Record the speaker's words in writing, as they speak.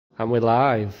And we're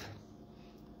live.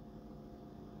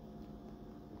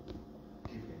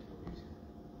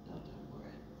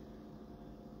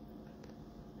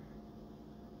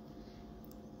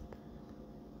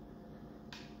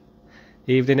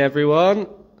 Evening, everyone.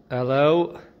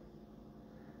 Hello.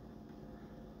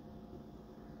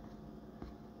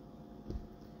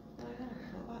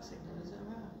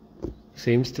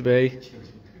 Seems to be.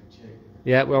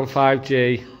 Yeah, we're on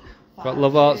 5G. We've got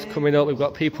Love Arts coming up. We've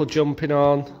got people jumping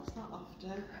on.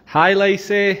 Hi,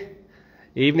 Lacey.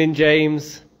 Evening,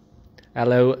 James.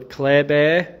 Hello, Claire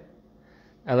Bear.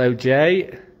 Hello,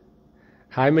 Jay.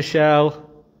 Hi, Michelle.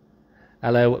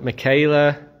 Hello,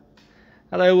 Michaela.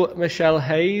 Hello, Michelle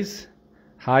Hayes.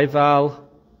 Hi, Val.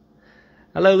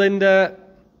 Hello, Linda.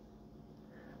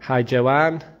 Hi,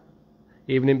 Joanne.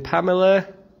 Evening, Pamela.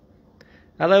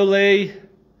 Hello, Lee.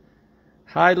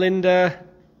 Hi, Linda.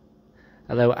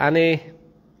 Hello, Annie.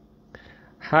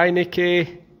 Hi,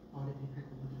 Nikki.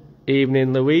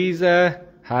 Evening, Louisa.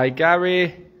 Hi,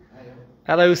 Gary.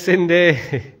 Hello, Cindy.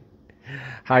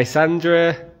 Hi,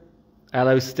 Sandra.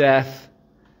 Hello, Steph.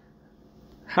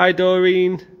 Hi,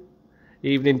 Doreen.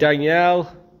 Evening,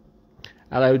 Danielle.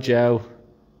 Hello, Joe.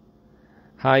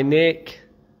 Hi, Nick.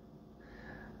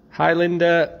 Hi,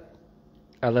 Linda.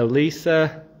 Hello,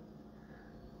 Lisa.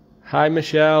 Hi,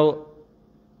 Michelle.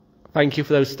 Thank you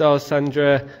for those stars,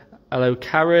 Sandra. Hello,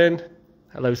 Karen.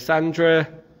 Hello, Sandra.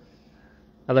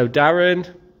 Hello,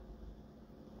 Darren.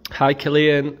 Hi,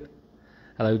 Killian.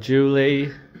 Hello,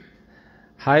 Julie.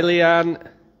 Hi, Leanne.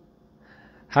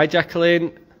 Hi,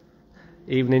 Jacqueline.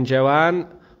 Evening, Joanne.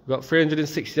 We've got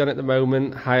 360 on at the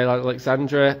moment. Hi,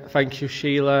 Alexandra. Thank you,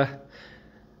 Sheila.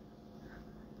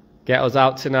 Get us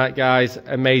out tonight, guys.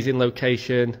 Amazing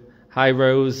location. Hi,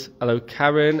 Rose. Hello,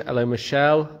 Karen. Hello,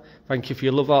 Michelle. Thank you for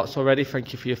your love arts already.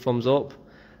 Thank you for your thumbs up.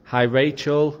 Hi,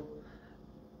 Rachel.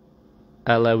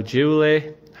 Hello,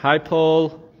 Julie. Hi,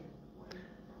 Paul.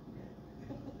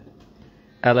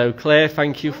 Hello, Claire.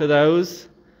 Thank you for those.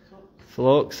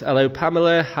 Flux. Hello,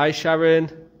 Pamela. Hi, Sharon.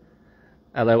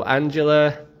 Hello,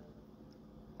 Angela.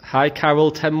 Hi,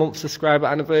 Carol. 10-month subscriber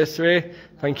anniversary.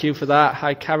 Thank you for that.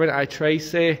 Hi, Karen. Hi,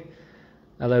 Tracy.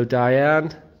 Hello,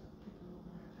 Diane.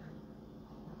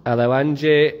 Hello,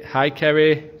 Angie. Hi,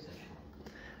 Kerry.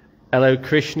 Hello,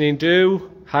 Krishni Du.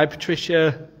 Hi,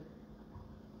 Patricia.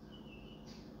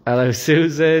 Hello,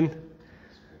 Susan.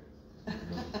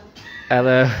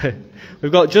 Hello.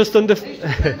 We've got just under...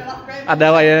 I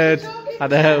know, I heard. I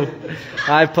know.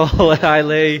 Hi, Paul. Hi,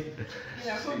 Lee.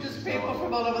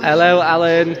 Hello,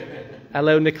 Alan.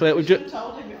 Hello, Nicola.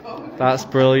 That's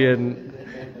brilliant.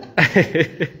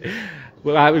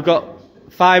 Right, we've got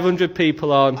 500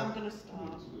 people on. I'm going to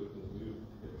start.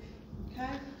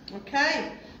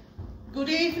 Okay. Good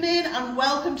evening and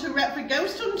welcome to Retford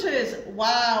Ghost Hunters.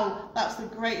 Wow, that's the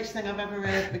greatest thing I've ever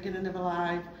heard beginning of a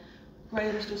live.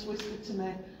 Graham's just whispered to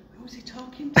me, who's he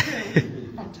talking to?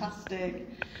 Fantastic.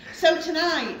 So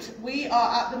tonight we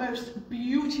are at the most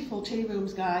beautiful tea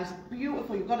rooms, guys.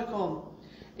 Beautiful, you've got to come.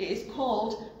 It is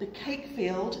called the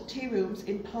Cakefield Tea Rooms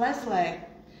in Plesley.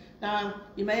 Now,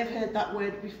 you may have heard that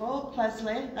word before,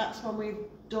 Plesley. That's when we've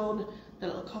done the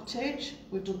little cottage.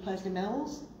 We've done Plesley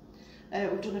Mills.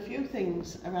 We've done a few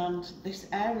things around this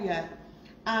area.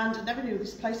 And I never knew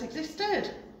this place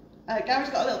existed. Gary's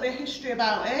got a little bit of history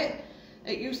about it.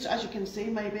 It used to, as you can see,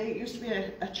 maybe, it used to be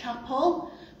a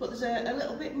chapel. But there's a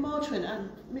little bit more to it. And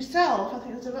myself, I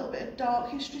think there's a little bit of dark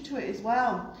history to it as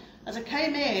well. As I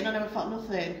came in, I never felt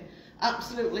nothing.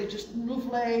 Absolutely just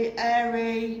lovely,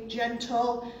 airy,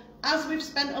 gentle. As we've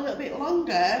spent a little bit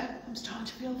longer, I'm starting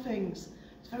to feel things.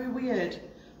 It's very weird.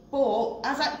 But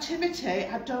as activity,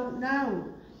 I don't know.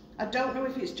 I don't know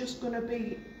if it's just going to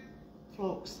be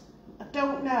flux. I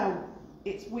don't know.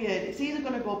 It's weird. It's either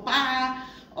going to go bah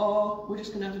or we're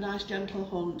just going to have a nice gentle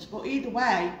hunt. But either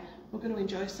way, we're going to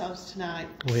enjoy ourselves tonight.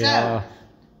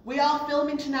 We are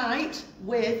filming tonight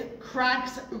with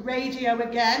Crags Radio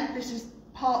again. This is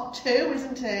part 2,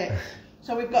 isn't it?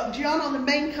 So we've got John on the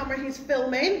main camera, he's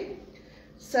filming.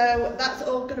 So that's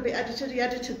all going to be edited. He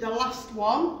edited the last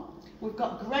one. We've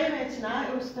got Graham here tonight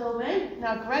who's filming.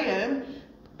 Now Graham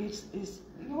is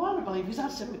you are, I believe, he's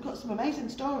got some amazing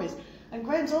stories. And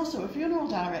Graham's also a funeral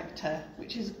director,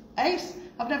 which is ace.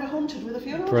 I've never hunted with a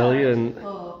funeral director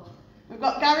before. We've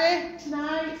got Gary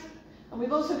tonight. And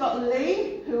we've also got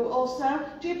Lee, who also...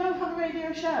 Do you both have a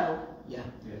radio show? Yeah.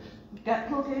 Get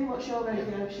plugged in. What's your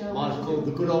radio show? Mine's called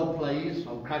The Good Old Plays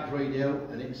on Crags Radio,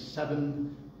 and it's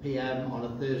 7 PM on a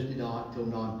Thursday night till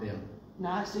 9 PM.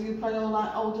 Nice. So you play all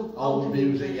that old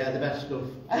music, yeah, the best stuff.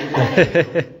 And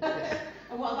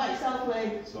what about yourself,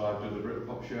 Lee? So I do the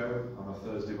Britpop show on a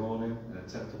Thursday morning,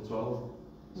 10 till 12.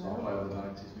 So I play all the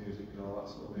 90s music and all that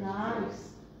sort of music. Nice.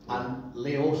 And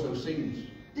Lee also sings.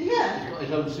 Do you? He's got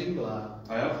his own single out.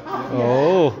 I have.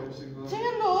 Oh, Oh,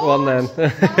 Dear Lord. go on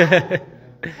then.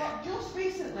 What, just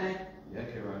recently? Yeah,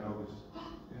 came out in August.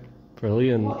 Yeah.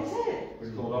 Brilliant. What is it?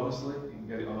 It's called Honestly. You can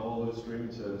get it on all the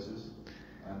streaming services.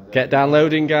 And, Get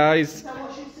downloading, guys. So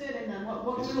what's your surname then?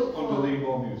 What It's do we look under for? Lee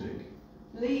More Music.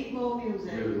 Lee More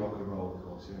Music. Really rock and roll, of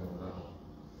course, you know that one.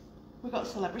 We've got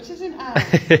celebrities in house.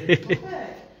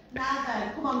 Okay. Now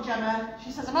then, come on Gemma.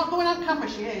 She says, I'm not going on camera,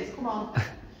 she is. Come on.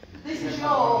 This is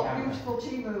your beautiful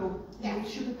tea room. Yeah. You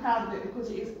should be proud of it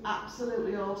because it is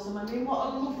absolutely awesome. I mean, what a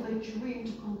lovely dream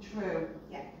to come true.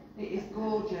 Yeah. It is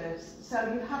gorgeous. So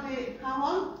you had it how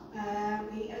long?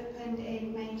 We opened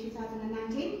in May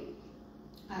 2019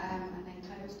 and then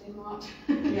closed in March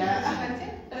Yeah.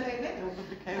 2020. Over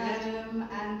the COVID.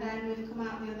 And then we've come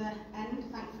out the other end,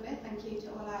 thankfully. Thank you to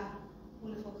all our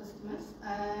wonderful customers.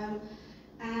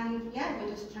 And yeah, we're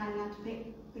just trying now to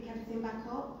pick everything back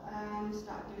up,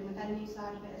 start doing the venue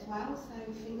side of it as well.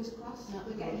 So fingers crossed,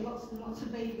 we're getting lots and lots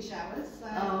of baby showers. So,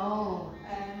 Oh.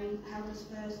 held his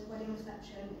first wedding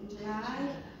reception in July.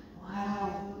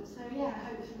 Wow. So yeah,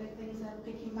 hopefully things are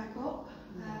picking back up,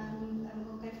 and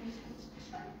we'll go from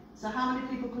straight. So how many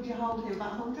people could you hold here?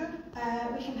 About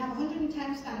 100? We can have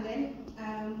 110 standing.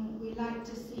 We like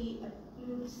to see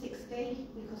 60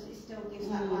 because it still gives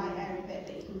that light airy bit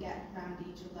that you can get around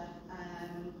each other.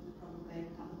 Probably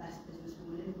not the best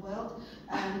businesswoman in the world,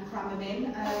 cram them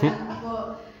in.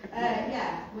 But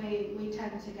yeah, we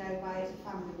tend to go by it's a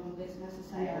family-run business,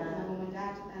 I say, with my mum and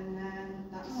dad, and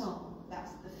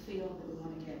that's the feel that we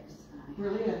want to give. So.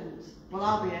 Brilliant. Well,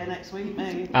 I'll be here next week,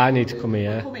 mate. I need to come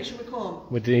here. Come here, should we come?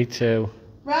 We need to.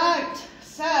 Right,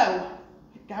 so,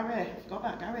 Gary, I forgot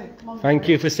about Gary. Come on. Thank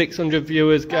Gary. you for 600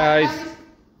 viewers, guys. Gary's-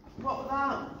 What was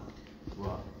that?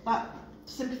 What? That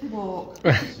sympathy walk.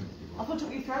 I thought it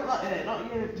was your throat like it,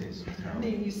 not your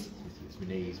knees. It's my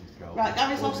knees, my throat. Right,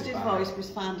 Gary's Hold lost it his back. voice, but he's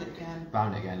found it again.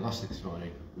 Found it again, lost it this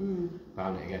morning. Mm.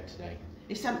 Found it again today.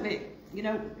 He sent me, you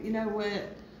know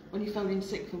when you phoned in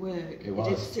sick for work. It You was.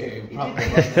 did sick, It you probably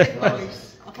did was. the sick It was.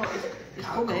 voice. I thought it's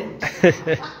coming.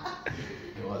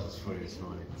 It was, it's funny this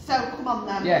morning. So come on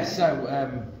then. Yeah,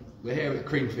 so we're here at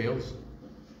Creamfields.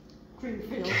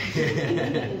 Greenfield.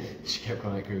 She kept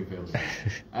calling it Creamfields.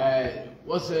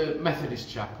 Was a Methodist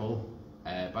chapel.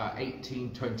 About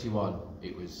 1821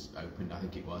 it was opened, I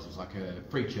think it was. It was like a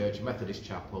free church, a Methodist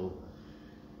chapel.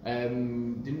 They're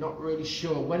not really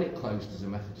sure when it closed as a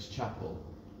Methodist chapel,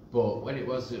 but when it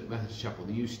was a Methodist chapel,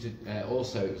 they used to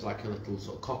also, it was like a little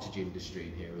sort of cottage industry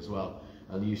in here as well,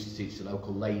 and they used to teach the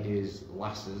local ladies,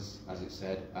 lasses as it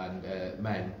said, and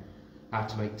men how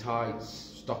to make tights,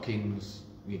 stockings,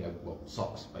 you know, well,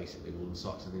 socks basically, woolen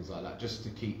socks and things like that, just to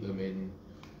keep them in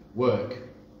work,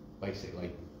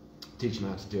 basically, teach them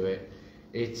how to do it.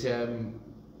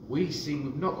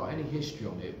 We've not got any history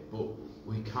on it, but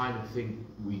we kind of think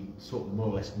we sort of more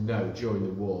or less know during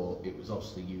the war it was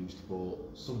obviously used for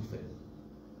something.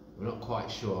 We're not quite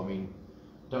sure. I mean,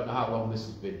 don't know how long this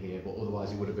has been here, but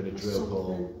otherwise it would have been a drill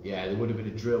hall. Yeah, there would have been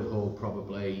a drill hall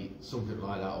probably, something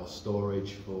like that, or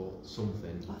storage for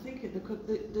something. I think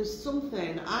there's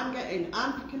something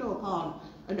I'm picking up on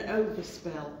an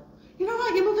overspill. You know,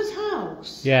 like your mother's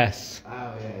house. Yes.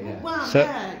 Oh yeah. Wow, So-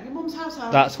 yeah, your mum's house.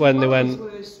 That's when they went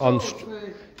on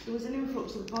There was an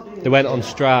influx of bodies. They went on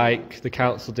strike. The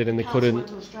council did, and they Council couldn't.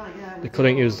 went on strike, yeah, They with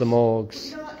couldn't dogs. use the But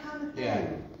morgues. you know that kind of thing. Yeah.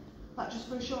 Like just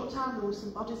for a short time there was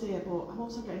some bodies here, but I'm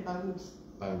also getting bones,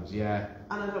 Bones, yeah.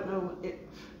 and I don't know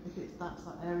if that's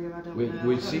that area. I don't We know. I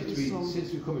we don't seem know to if be, there's some-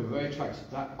 since we've come in, we're very attracted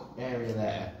to that area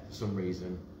there for some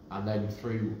reason, and then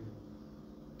through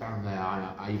down there, I'm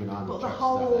But the attracted to that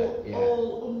whole, there. Yeah.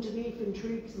 all underneath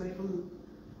intrigues me. From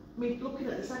me looking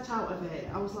at the set out of it,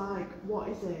 I was like, what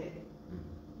is it?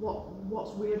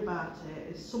 What's weird about it?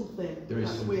 It's something There is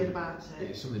that's something, weird about it.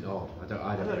 It's something odd. I don't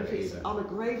I don't know if it it's either. on a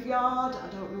graveyard. I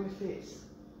don't know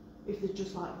if there's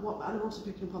just like what. And I'm also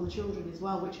picking up on the children as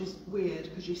well, which is weird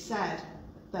because you said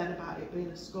then about it being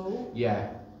a school.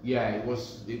 Yeah, it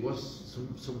was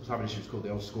some establishments called the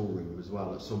old schoolroom as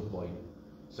well at some point.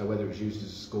 So whether it was used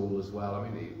as a school as well, I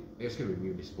mean, it's going to be a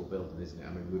municipal building, isn't it? I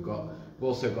mean, we've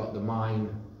also got the mine,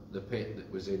 the pit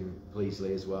that was in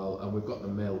Pleasley as well, and we've got the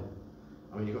mill.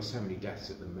 I mean, you've got so many deaths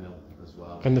at the mill as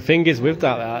well. And the thing is with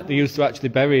that they used to actually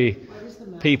bury Where is the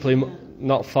mill? people Yeah.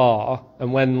 not far,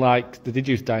 and when like they did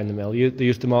used to die in the mill, they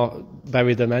used to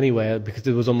bury them anyway because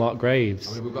there was unmarked I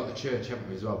graves. mean, we've got the church, haven't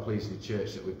we, as well, Pleasley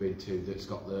Church that we've been to, that's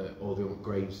got all the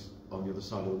graves on the other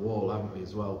side of the wall, haven't we,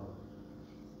 as well?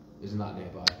 Isn't that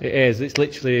nearby? It is. It's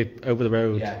literally over the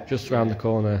road, Yeah. just round the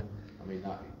corner. I mean,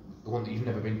 the one that you've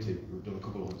never been to. We've done a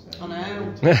couple of ones there. I know.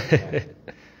 You've never been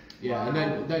to. Yeah,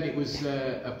 and then it was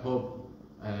a pub.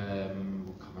 I can't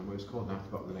remember what it was called now. I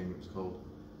forgot the name it was called.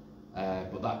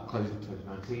 But that closed in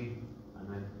 2019, and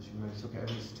then she took it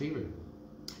over as a tea room.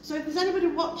 So if there's anybody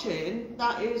watching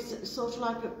that is sort of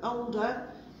like older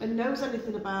and knows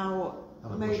anything about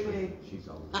maybe She's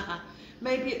old.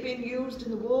 maybe it being used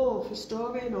in the war for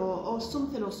storing or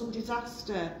something, or some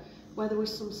disaster where there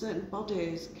was some certain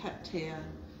bodies kept here.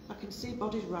 I can see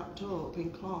bodies wrapped up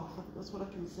in cloth. That's what I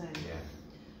can see. Yeah.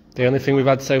 The only thing we've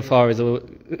had so far is a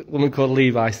woman called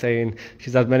Levi saying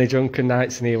she's had many drunken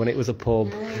nights in here when it was a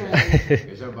pub. It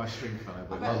was owned by Stringfellow,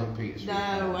 but it wasn't Peter No,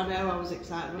 Stringfellow. I know, I was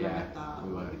excited when I Yeah, read that,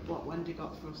 we were. what Wendy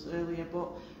got for us earlier,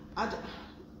 but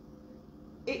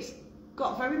it's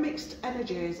got very mixed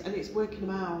energies and it's working them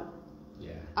out.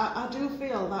 Yeah. I do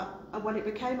feel that when it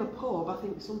became a pub, I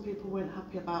think some people weren't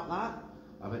happy about that.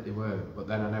 I bet they were, but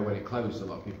then I know when it closed, a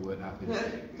lot of people weren't happy. When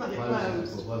it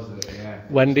closed. Was it? Yeah.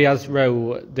 Wendy has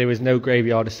row, there is no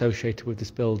graveyard associated with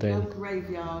this No building.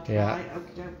 graveyard, Yeah. right,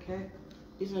 okay.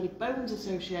 Is there any bones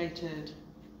associated?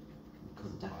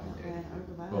 Couldn't Definitely find it.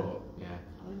 over there. But yeah.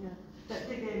 Oh yeah. Let's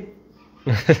dig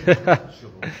in.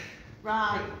 Shovel.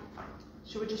 Right.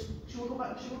 Should we go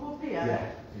up here?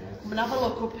 Yeah. I'm gonna have a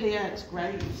look up here, it's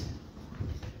great.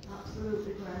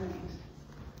 Absolutely great.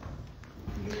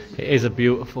 It is a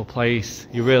beautiful place.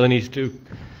 You really need to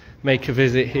make a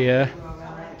visit here.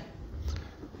 Alright.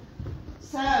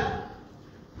 So,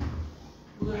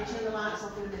 we're going to turn the lights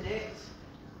off in a minute.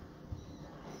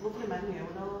 Lovely menu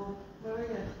and all. Where are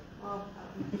you? Oh.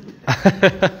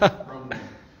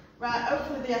 Right,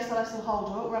 hopefully the SLS will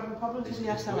hold up. We're having problems with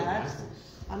the SLS.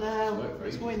 I know,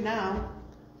 it's going now.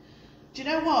 Do you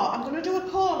know what? I'm going to do a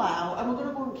call out and we're going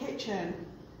to go in the kitchen.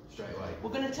 Straight away. We're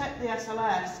going to take the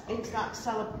SLS into that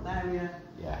cellar area.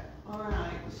 Yeah.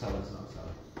 Alright. The cellar's not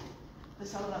cellar. The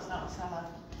cellar, that's not a cellar.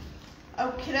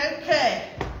 Okay.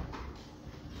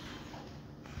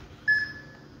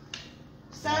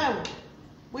 So,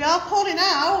 we are calling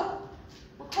out.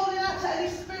 We're calling out to any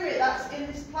spirit that's in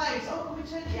this place. Oh, can we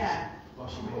turn it? Yeah.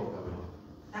 What's your ball going on?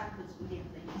 That was me,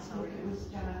 I think. Sorry, it was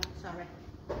Jenna. Sorry.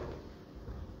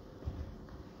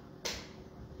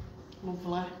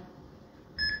 Lovely.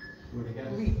 Going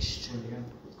again? Reached. Going again?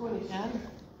 It's going again.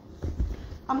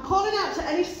 I'm calling out to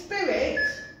any spirit.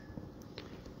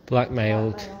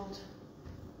 Blackmailed. Blackmailed.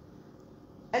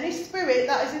 Any spirit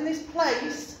that is in this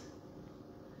place.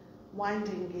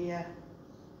 Winding gear.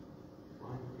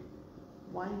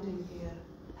 Winding gear.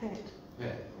 Pit.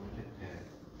 Yeah.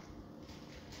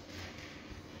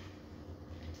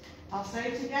 I'll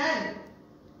say it again.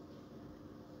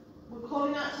 We're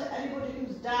calling out to anybody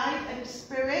who's died, any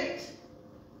spirit.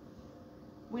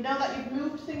 We know that you've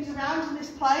moved things around in this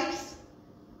place.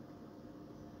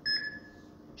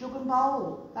 Jug and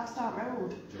Bowl, that's that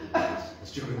road.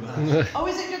 It's Jug and Glass. Oh,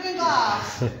 is it Jug and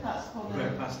Glass? That's I funny.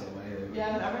 read past it on my ear.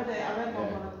 Yeah, I read it. I read one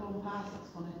Yeah. when I come past. That's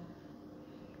funny.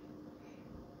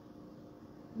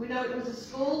 We know it was a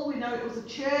school. We know it was a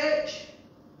church.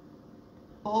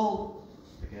 Ball.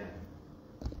 Again.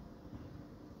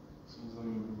 Someone's on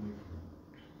the move.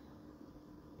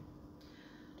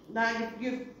 Now,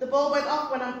 the ball went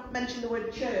off when I mentioned the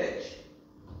word church.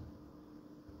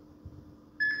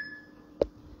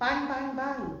 Bang, bang,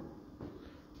 bang.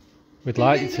 We'd Can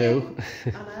like you you give to.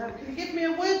 me- I know. Can you give me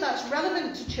a word that's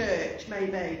relevant to church,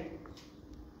 maybe?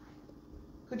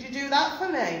 Could you do that for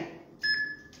me?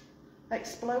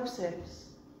 Explosives.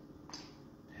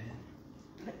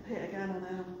 Pit again,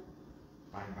 I know.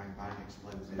 Bang, bang, bang,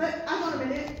 explosive. But hang on a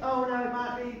minute. Oh no, it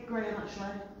might be Graham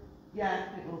actually. Yeah,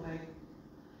 it will be.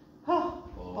 Oh,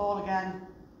 ball again.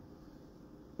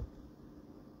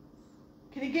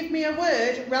 Can you give me a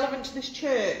word relevant to this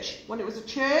church? When it was a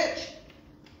church?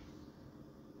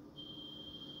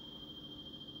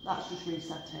 That's just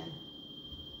resetting.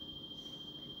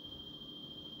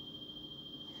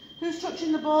 Who's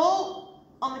touching the ball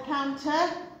on the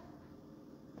counter?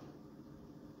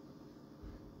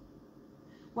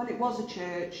 When it was a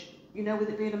church, you know, with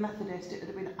it being a Methodist, it would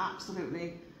have been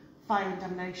absolutely fire and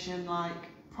damnation, like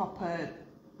proper,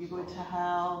 you're going to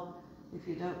hell if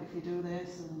you do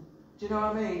this, and do you know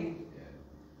what I mean? Yeah.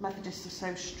 Methodists are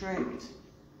so strict.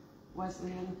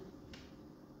 Wesleyan.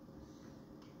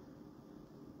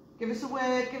 Give us a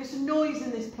word, give us a noise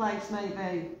in this place,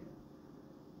 maybe.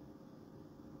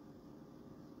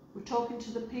 We're talking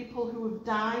to the people who have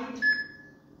died.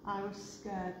 I was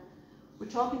scared. We're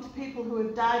talking to people who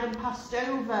have died and passed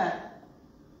over.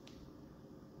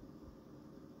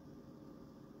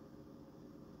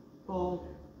 Ball.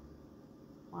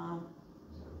 Wow.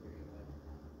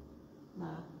 No.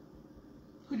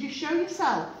 Could you show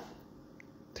yourself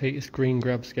Take your screen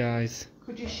grabs, guys.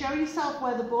 Could you show yourself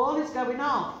where the ball is going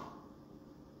off?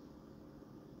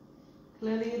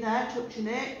 Clearly you're there, touching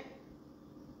it.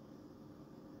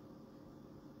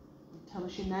 Tell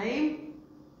us your name.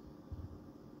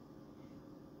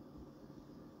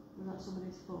 Was that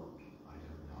somebody's foot? I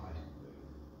don't know. I didn't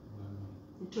move.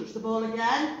 You touch the ball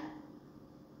again.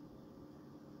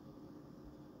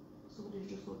 Somebody's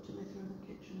just looked at me through the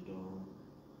kitchen door.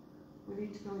 We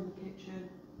need to go in the kitchen.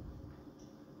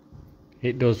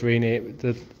 It does,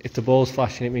 Rini. If the ball's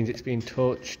flashing, it means it's being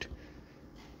touched.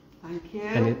 Thank you.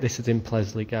 And this is in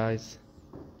Plesley, guys.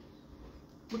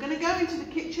 We're going to go into the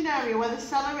kitchen area where the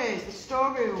cellar is, the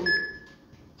storeroom.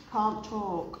 Can't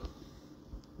talk.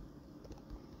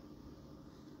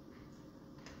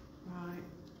 Right.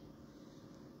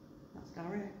 That's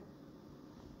Gary.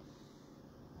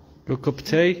 Good cup of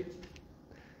tea?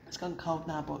 It's gone cold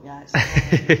now, but yeah, it's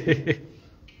alright.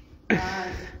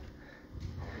 Right.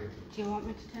 Do you want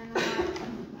me to turn the light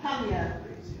on? Can you?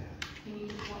 Can you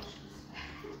just watch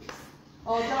this?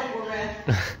 Oh, don't worry.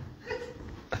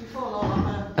 You fall all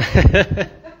over.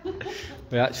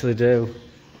 We actually do.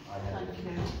 Thank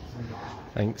you.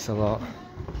 Thanks a lot.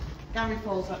 Gary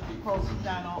falls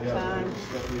down all the time.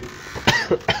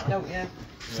 Don't you?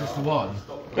 That's the one.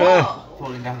 What?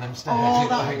 Falling down them stairs. Oh,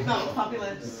 that was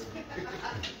fabulous.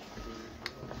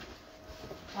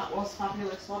 That was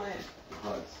fabulous, wasn't it?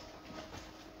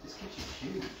 This kitchen's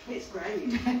huge. It's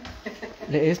great.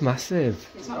 It is massive.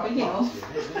 It's not big enough.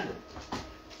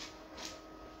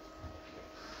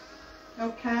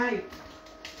 Okay.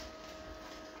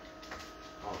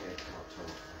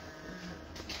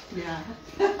 Yeah.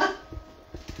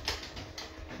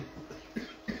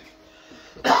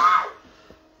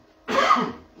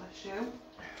 Bless you.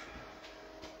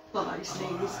 Not that you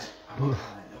sneezed. I'm alright.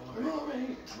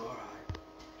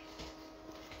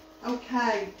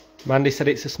 Okay. Mandy said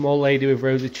it's a small lady with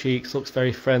rosy cheeks, looks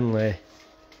very friendly.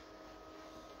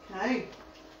 Okay.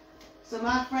 So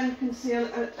my friend can see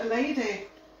a lady.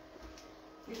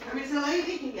 If there is a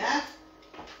lady here,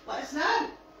 let us know.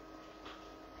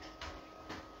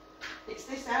 It's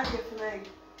this area for me.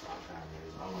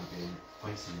 I want to be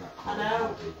facing that I corner.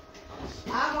 know.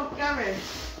 I want Gary.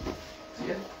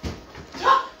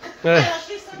 Eh.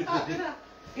 She said that, didn't I?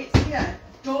 It's here.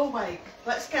 Doorway.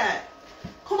 Let's get.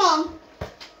 Come on.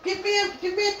 Give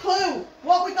me a clue.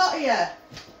 What we got here?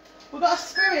 We've got a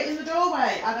spirit in the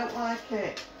doorway. I don't like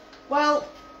it. Well,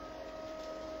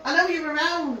 I know you're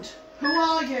around. Who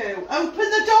are you? Open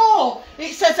the door.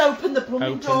 It says open the blooming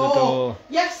Open the door. door.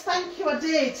 Yes, thank you, I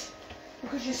did.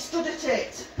 Because you stood at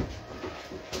it.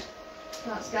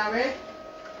 That's Gary.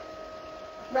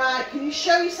 Right, can you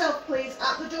show yourself please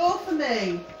at the door for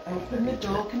me? Open the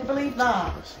door, can you believe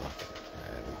that?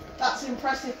 That's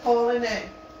impressive, Paul, isn't it?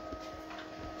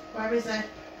 Where is he?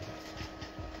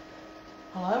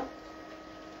 Hello?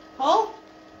 Paul?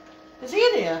 Is he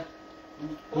in here?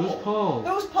 Who's Paul?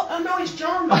 Who's Paul? Oh no, it's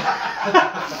John.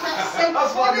 That's so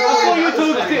funny. I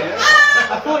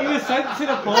thought you were sensing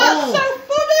a Paul. That's so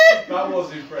funny. That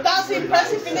was impressive. That's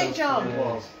impressive, isn't it, John? It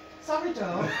was. Sorry,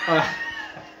 Dog.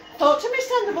 Talk to me,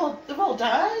 son. They've all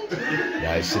died.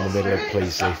 Yeah, it's in the middle of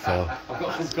Pleasley, Phil. I've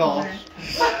got some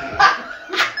cards.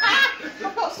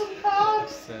 I've got some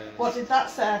cards. What did that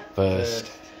say?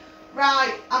 First.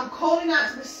 Right, I'm calling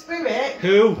out to the spirit.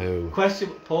 Who? Who? Question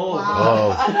Paul. Wow.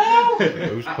 Oh. I know.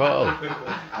 Who's Paul?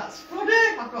 That's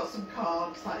funny. I've got some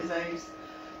cards. That is ace.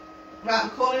 Right, I'm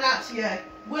calling out to you.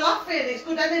 We're laughing. It's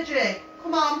good energy.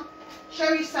 Come on.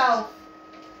 Show yourself.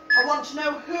 I want to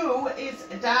know who is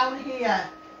down here.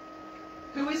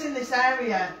 Who is in this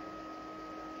area?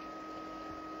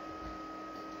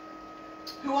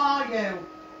 Who are you?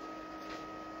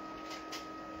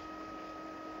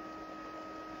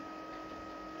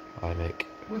 Hi, Mick.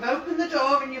 We've opened the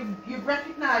door and you've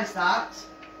recognised that.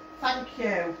 Thank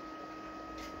you.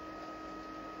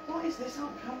 What is this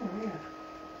on camera here?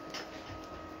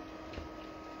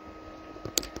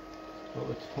 You want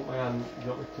me to put my hand? You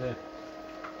want me to?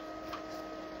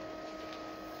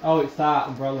 Oh, it's that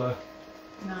umbrella.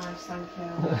 Nice, thank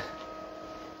you.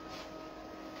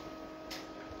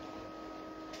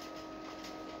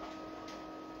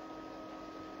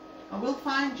 I will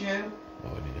find you. Oh,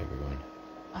 I need everyone.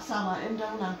 I sound like him,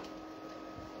 don't I?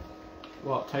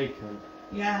 What? Taken?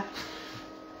 Yeah.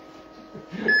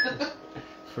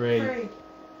 Free. Free.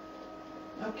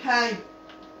 Okay.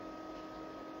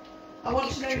 I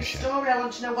want to know your Patricia. story. I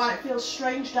want to know why it feels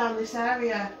strange down this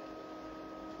area.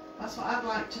 That's what I'd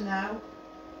like to know.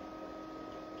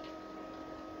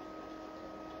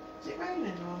 Is it raining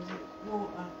or is it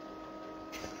water?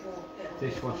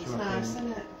 Dishwasher. It's I nice, think.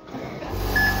 isn't it?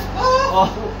 Oh!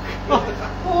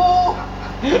 Oh!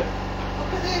 Look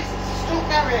at this, it's stuck,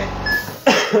 Gary.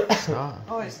 It's not.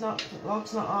 Oh, it's not, the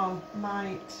log's not on.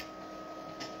 Might.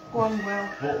 Go on, Will.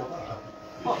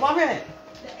 What, Warwick?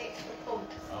 It's the pump.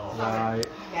 Right.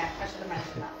 Yeah, I should have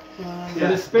mentioned that. So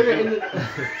the spirit in the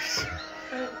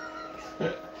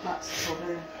That's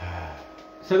funny.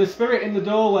 so the spirit in the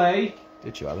doorway.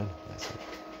 Did you, Alan? That's it.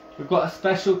 We've got a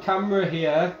special camera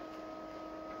here.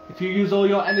 If you use all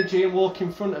your energy and walk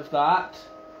in front of that,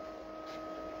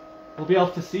 we'll be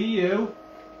able to see you.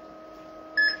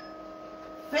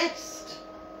 Fist.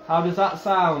 How does that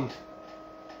sound?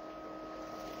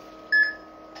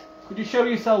 Could you show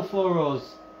yourself for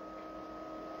us?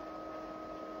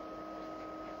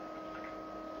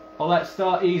 Or let's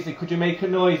start easy. Could you make a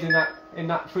noise in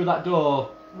that through that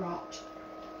door? Rot.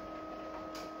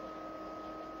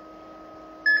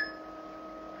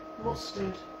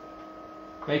 Mustard.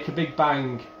 Make a big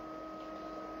bang.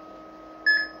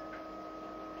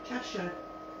 Cheshire.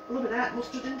 Look at that,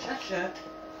 mustard in Cheshire.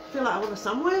 I feel like I want a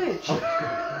sandwich. So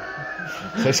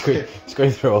it's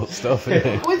going through all the stuff, isn't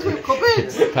it? Going through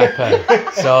cupboards.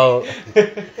 Pepper, salt.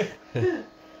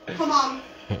 Come on.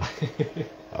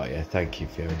 Oh yeah, thank you,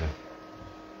 Fiona.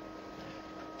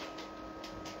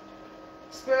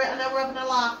 Spirit, I know we're having a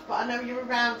laugh, but I know you're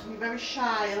around and you're very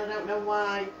shy and I don't know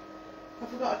why.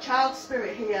 Have we got a child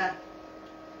spirit here?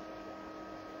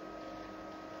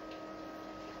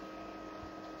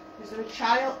 Is there a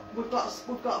child? We've got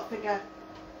a figure.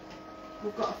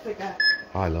 We've got a figure.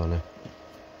 Hi, Lorna.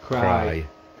 Cry.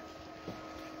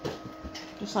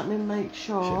 Just let me make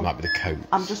So it sure. might be the coat.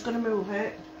 I'm just going to move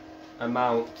it.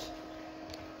 Amount.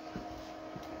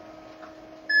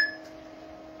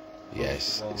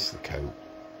 Yes, it's the coat.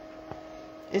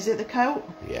 Is it the coat?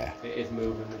 Yeah. It is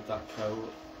moving with that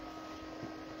coat.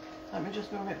 Let me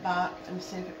just move it back and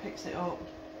see if it picks it up.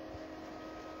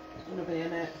 It's going to be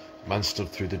in it. Man stood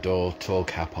through the door, tall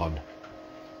cap on.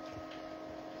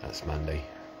 That's Mandy.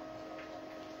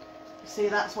 See,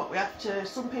 that's what we have to.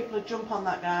 Some people would jump on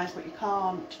that, guys, but you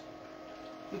can't.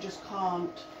 You just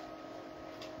can't.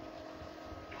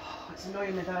 Oh, it's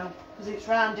annoying me though, because it's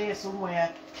round here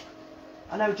somewhere.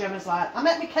 I know Gemma's like, I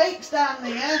met my cakes down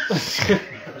there.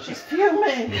 She's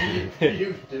fuming.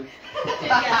 You do.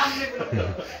 Yeah, I'm moving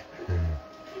up.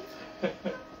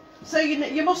 So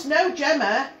you must know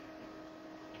Gemma.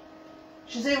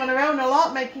 She's here on her own a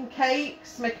lot, making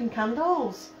cakes, making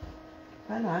candles.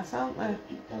 Very nice, aren't they?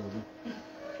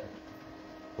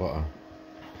 What?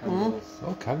 Candles.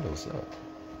 Oh, candles, look.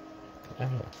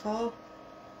 Oh, Four.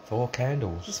 4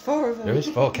 candles. There's 4 of them. There is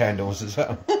 4 candles as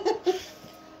well.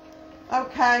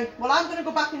 Okay, well I'm going to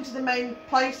go back into the main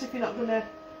place if you're not going to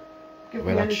give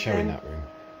We'll me have to anything. show in that room.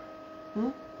 Hmm?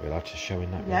 We'll have to show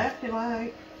in that room. Yeah, if you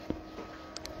like.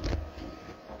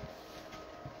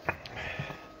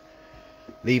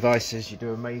 Levi says you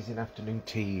do amazing afternoon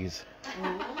teas.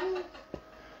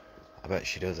 I bet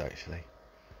she does actually.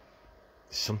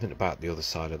 There's something about the other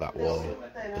side of that wall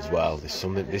as well. There's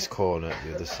something, this corner,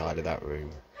 the other side of that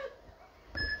room.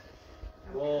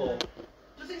 Wall.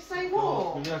 Does it say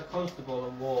wall? We have constable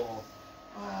and wall.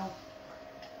 Wow.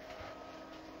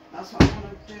 That's what I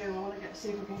want to do. I want to see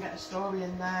if we can get a story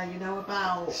in there, you know,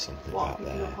 about Something what about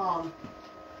picking there. up on.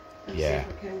 And Yeah. see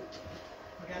if we can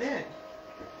get it.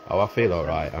 Oh, I feel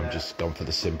alright. I'm just gone for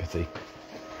the sympathy.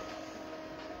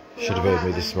 We Should have all heard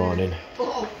me right, this Andy? morning.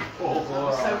 Oh, that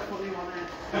was so funny, wasn't it?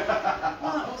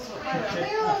 Well, that was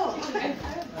funny.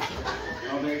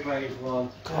 I'll make brave one.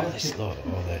 Oh, this lot.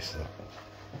 Oh, this lot.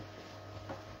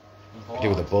 Could do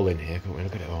with a bull in here, couldn't we?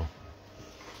 Look at it all.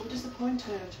 I'm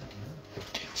disappointed.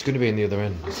 It's going to be in the other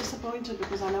end. I'm disappointed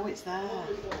because I know it's there.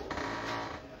 I'm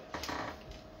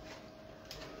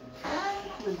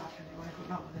coming back anyway, but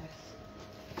not with this.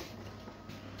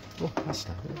 Oh, that's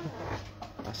not.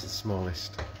 That's the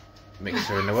smallest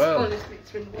mixer in the world. Smallest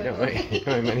mixer in the You world.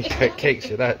 don't make many cakes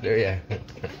with that, do you?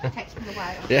 Takes me a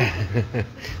while. Yeah.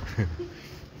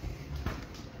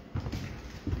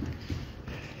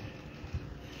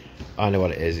 I know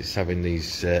what it is. It's having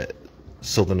these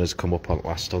southerners come up on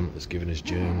last hunt that's giving us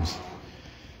germs.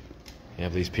 You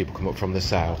have these people come up from the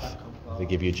south. They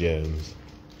give you germs.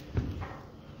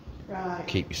 Right.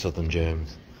 Keep your southern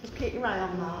germs. Just keep your eye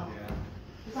on that.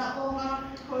 Is that all right?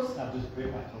 Because I'll just put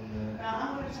it back on there.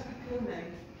 I'm going to take a coonie.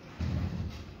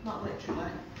 Not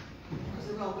literally. Because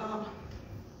they're all gone.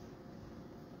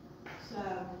 So.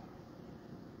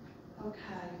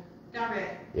 Okay. Gary.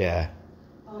 Yeah.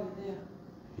 Oh, you're there.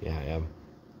 Yeah, I am.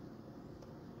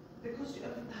 Because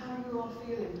of how you're all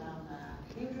feeling down there,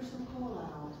 can you do some call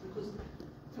outs? Because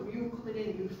from you coming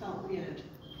in, you felt weird.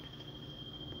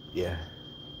 Yeah.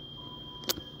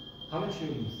 How much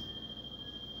tunes?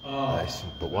 Nice.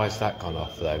 But why's that gone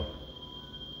off though?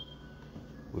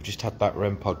 We've just had that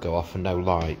REM pod go off and no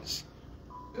lights.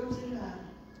 Who's in there?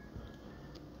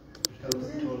 Just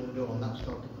open the toilet door and that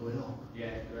started going off. Yeah,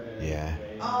 great. Yeah.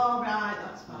 Oh, right,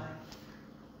 that's fine.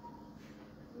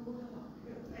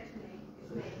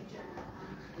 It's me, Gemma,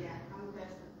 and yeah, I'm the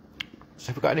person. So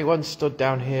have we got anyone stood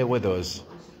down here with us?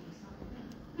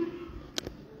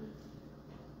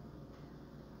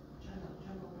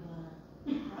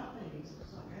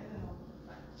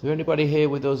 Is there anybody here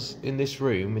with us in this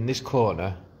room, in this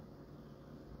corner?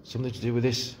 Something to do with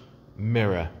this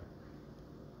mirror?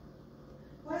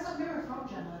 Where's that mirror from,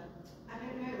 Gemma? I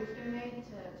don't know, it was donated,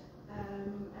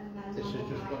 and then This my is mum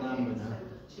just liked what it, I'm so now.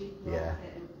 she Yeah. brought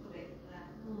it and put it there.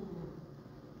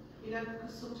 You know,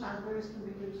 because sometimes mirrors can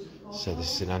be used as photos. So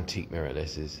this is an antique mirror,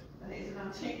 this is. And it is an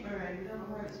antique mirror, you don't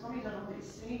know where it's from, you don't know what it's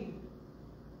seen.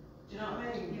 Do you know what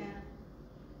I mean? Yeah.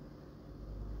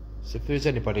 So if there's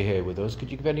anybody here with us, could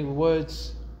you give any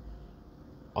words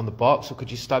on the box, or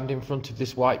could you stand in front of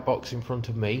this white box in front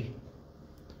of me?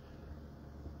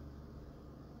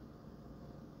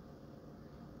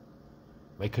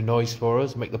 Make a noise for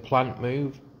us, make the plant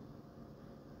move.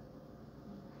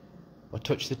 Or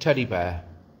touch the teddy bear.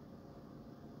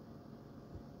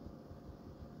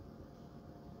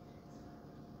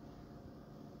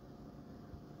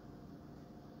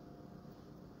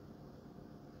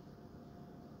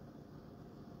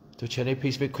 Touch any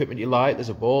piece of equipment you like. There's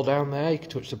a ball down there. You can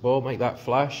touch the ball, make that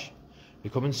flash. You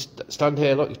come and stand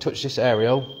here, look, you touch this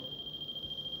aerial.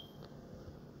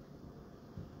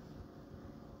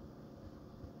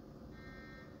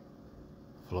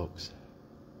 Flux.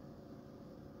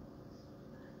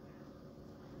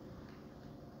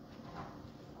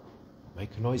 Make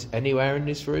a noise anywhere in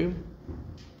this room.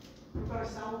 We've got a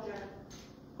soldier.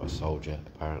 Got a soldier,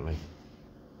 apparently.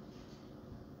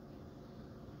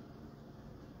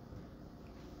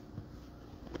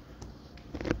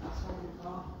 That's what we've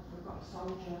got. We've got a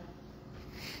soldier.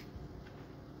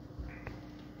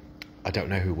 I don't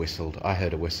know who whistled. I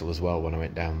heard a whistle as well when I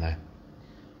went down there.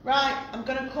 Right, I'm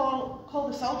going to call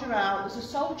the soldier out. There's a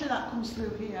soldier that comes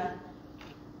through here.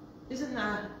 Isn't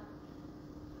there?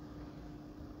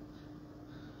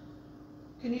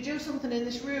 Can you do something in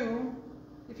this room,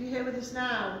 if you're here with us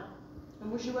now,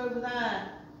 and was you over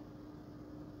there?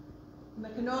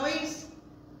 Make a noise?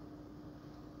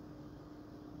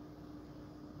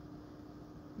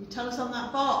 You tell us on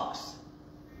that box.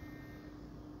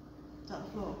 Is that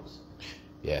the flux?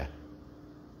 Yeah.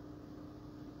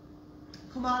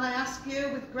 Come on, I ask you,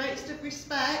 with greatest of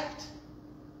respect,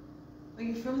 are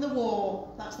you from the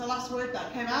war? That's the last word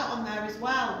that came out on there as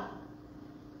well.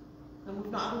 And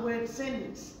we've not had a word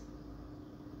since.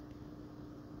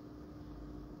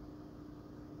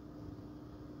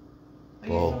 Are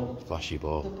you Ball. Flashy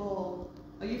from the ball. ball?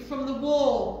 Are you from the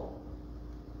war?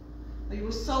 Are you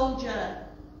a soldier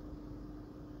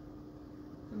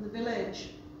from the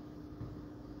village?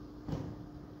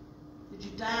 Did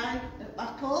you die at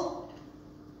battle?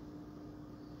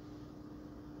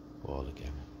 Ball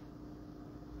again.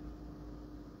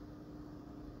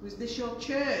 Was this your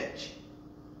church?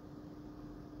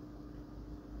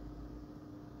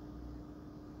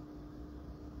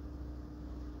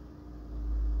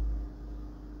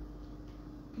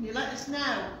 Can you let us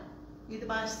know, either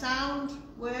by sound,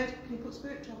 word, can you put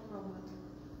spirit talker on with?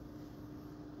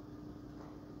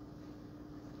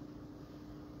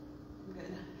 I'm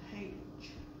getting a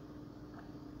H.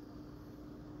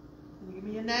 Can you give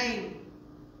me your name?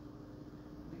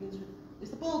 Begins with, is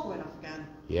the ball going off again?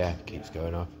 Yeah, keeps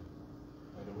going off.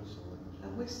 I had a whistle. A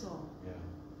whistle. Yeah.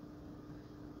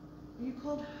 Are you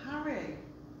called Harry?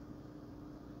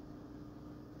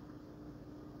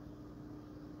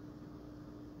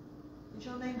 Is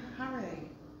your name Harry?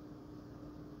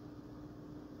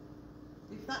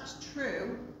 If that's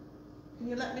true, can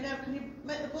you let me know? Can you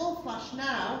make the ball flash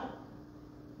now?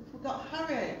 If we've got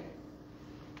Harry.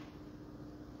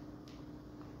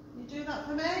 Can you do that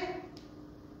for me?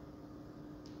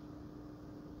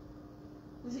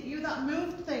 Was it you that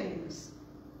moved things?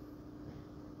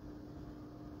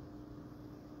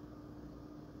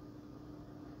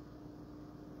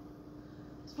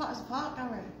 It's flat as a park,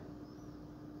 Harry.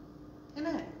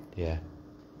 Isn't it? Yeah.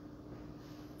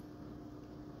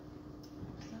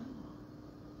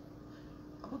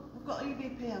 We've got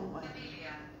EVP, haven't we?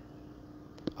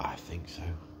 I think so.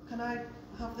 Can I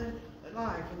have the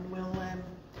live and we're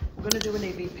going to do an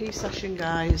EVP session,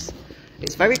 guys.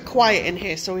 It's very quiet in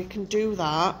here, so we can do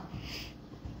that.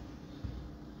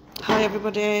 Hi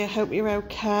everybody, hope you're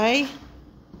okay.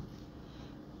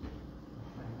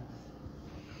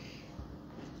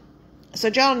 So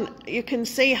John, you can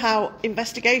see how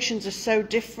investigations are so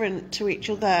different to each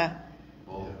other.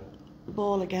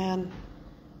 Ball again.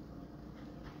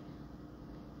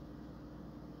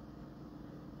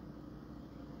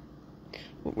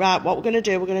 Right, what we're going to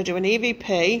do, an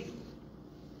EVP.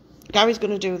 Gary's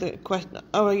going to do the question.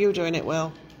 Oh, are you doing it,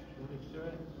 Will?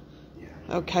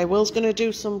 Okay, Will's going to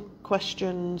do some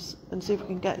questions and see if we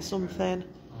can get something.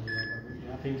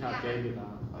 I think I gave you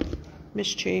that.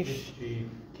 Mischief.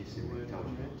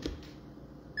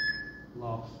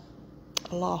 Loss.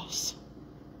 Loss.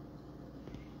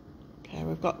 Okay,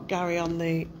 we've got Gary on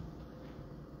the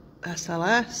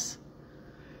SLS.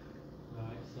 Right,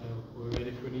 so we're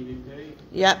ready for an EVP.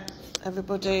 Yep,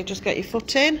 everybody just get your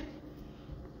foot in.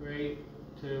 3,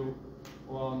 2,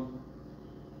 1.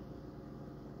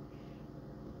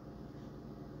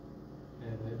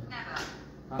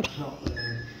 That's not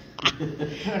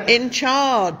the... In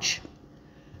charge.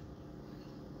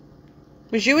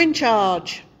 Was you in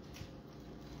charge?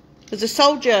 As a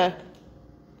soldier?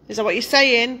 Is that what you're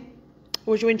saying?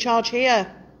 Or was you in charge here?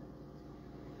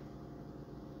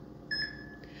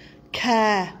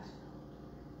 Care.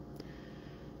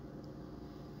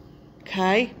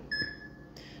 Okay.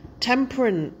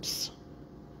 Temperance.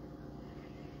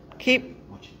 Keep...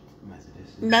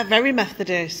 Very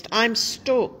Methodist. I'm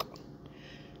stuck.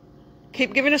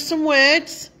 Keep giving us some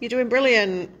words. You're doing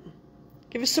brilliant.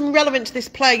 Give us some relevant to this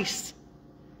place.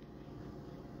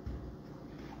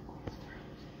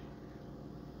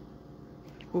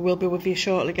 We will be with you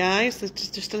shortly, guys. There's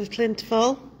just a little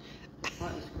interval.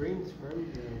 Like the screen's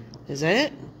frozen. Is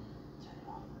it?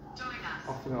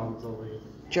 Off and on, Zoe.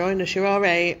 Join us, you're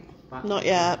alright. Not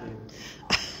yet.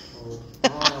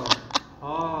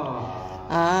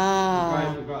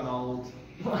 Ah. We've got an old.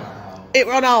 It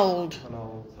ran old. An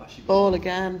old. Ball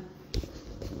again.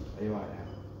 Are you right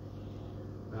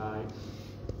now? Right.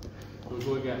 We'll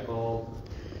go get ball.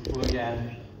 Go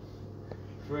again.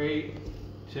 3,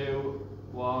 2,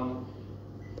 1.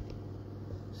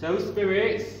 So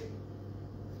spirits,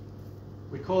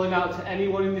 we're calling out to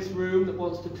anyone in this room that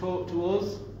wants to talk to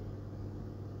us.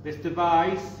 This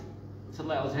device to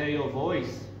let us hear your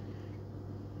voice.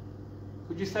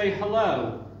 Could you say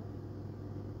hello?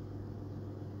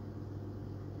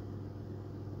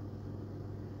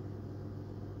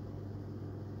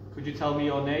 Could you tell me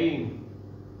your name?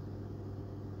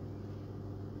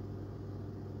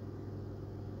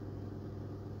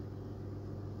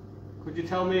 Could you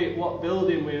tell me what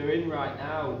building we're in right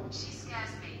now? She scares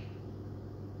me.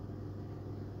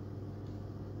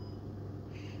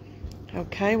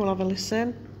 Okay, we'll have a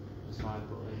listen. Side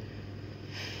button.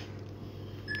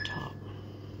 Top.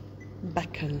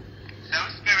 Beckon. So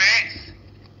spirits,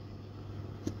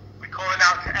 we're calling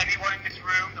out to anyone in this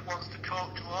room that wants to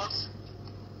talk to us.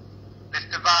 This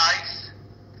device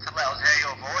to let us hear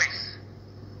your voice.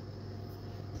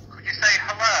 Could you say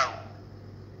hello?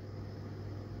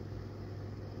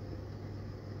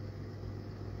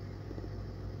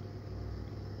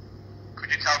 Could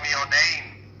you tell me your name?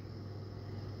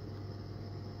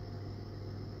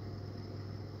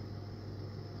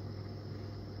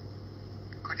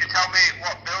 Could you tell me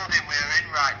what building we're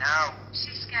in right now?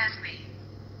 She scares me.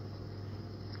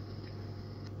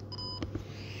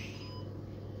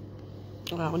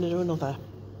 Right, I'm going to do another.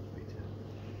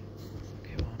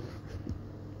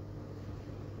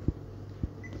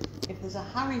 If there's a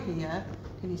Harry here,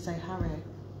 can you say Harry?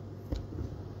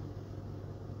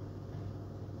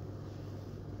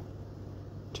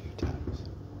 Two times.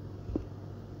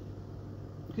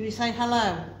 Can you say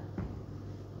hello?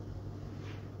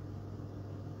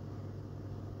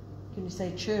 Can you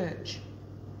say church?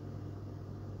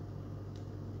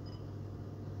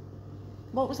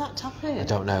 What was that tapping? I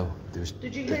don't know. There was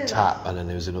Did you a hear tap that? and then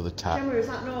there was another tap. Gemma, is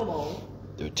that normal?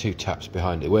 There were two taps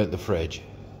behind it. It weren't the fridge.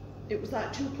 It was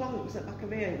like 2 plonks at the back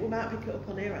of here. We might pick it up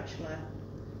on here actually.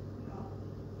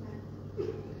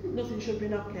 Nothing should be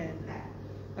knocking.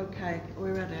 Okay, are we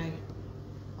ready?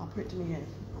 I'll put it to me in.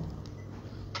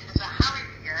 If there's a Harry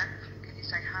here, can you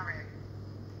say Harry?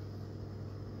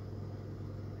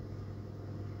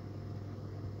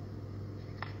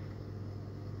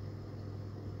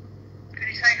 Can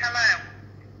you say hello?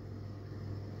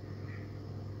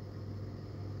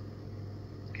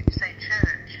 Can you say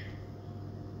church?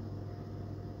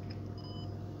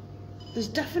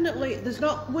 There's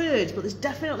not words, but there's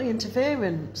definitely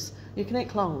interference. You can hear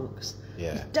clonks.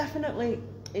 Yeah. There's definitely,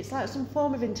 it's like some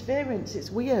form of interference. It's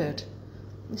weird.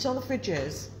 It's on the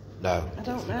fridges. No. I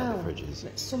don't definitely not know. the fridges.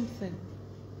 It's something.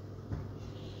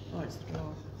 Oh, it's the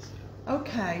door.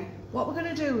 Okay, what we're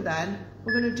going to do then,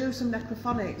 we're going to do some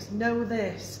necrophonics. Know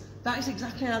this. That is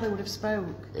exactly how they would have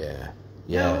spoke. Yeah.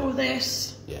 Yeah. know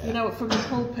this, Yeah. you know, from the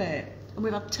pulpit. And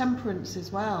we've had temperance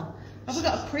as well. Have we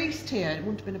got a priest here? It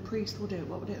wouldn't have been a priest, would it?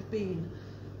 What would it have been?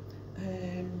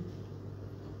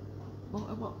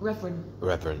 What? Reverend.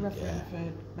 Reverend, Reverend yeah.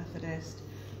 for Methodist.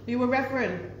 Are you a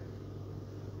reverend?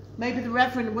 Maybe the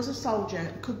reverend was a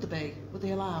soldier. Could there be? Were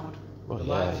they allowed? Well, The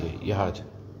yeah, lights. you had.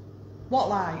 What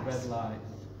lights? Red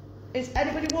lights. Is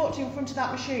anybody walked in front of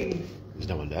that machine? There's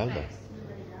no one down there.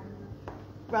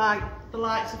 Right, the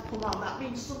lights have come on. That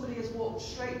means somebody has walked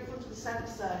straight in front of the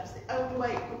sensor. It's the only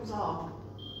way it comes on.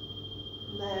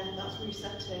 And then that's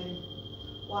resetting.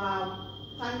 Wow.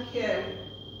 Thank you.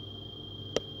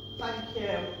 Thank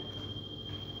you.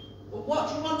 Well, what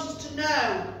do you want us to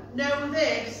know? Know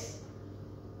this?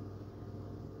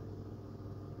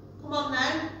 Come on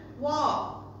then.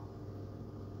 What?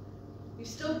 You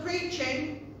still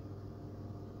preaching?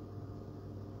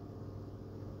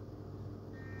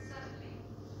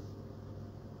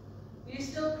 Are you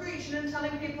still preaching and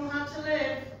telling people how to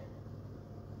live?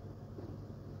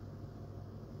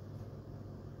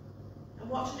 And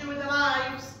what to do with their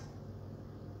lives?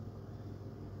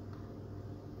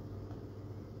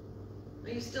 Are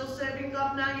you still serving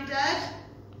God now you're dead?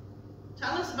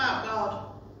 Tell us about God.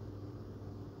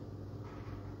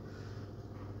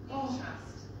 Oh.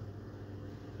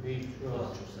 We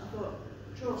Oh,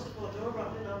 trust, I thought door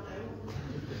opening on now.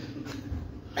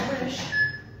 I wish.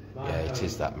 Yeah, it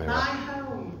is that My mirror.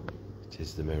 home. It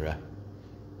is the mirror.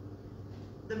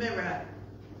 The mirror.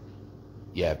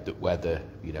 Yeah, where the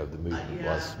the movement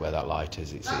Yeah. was, where that light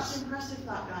is. That's impressive,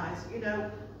 that, guys. You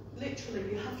know,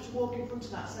 literally, you have to walk in front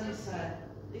of that sensor.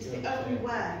 It's the only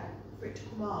way for it to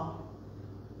come on.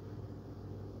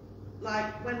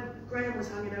 Like when Graham was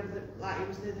hanging over the, like he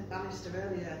was near the banister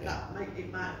earlier. Yeah.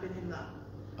 It might have been him that.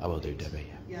 I will do, Debbie.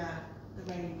 Yeah,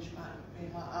 the range might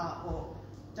be like that, but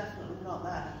definitely not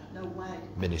there. No way.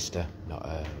 Minister, not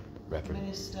a reverend.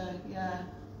 Minister, yeah.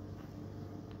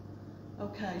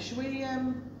 Okay, should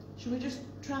we just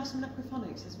try some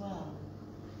necrophonics as well?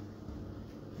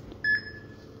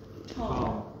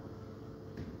 Tom.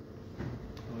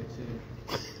 Oh, it's in.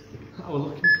 I was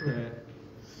looking for it.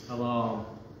 Alarm.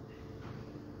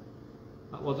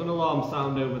 That was an alarm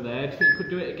sound over there. Do you think you could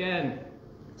do it again?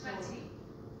 20.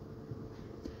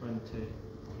 20.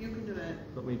 You can do it.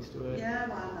 Want me to do it? Yeah,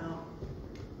 why not?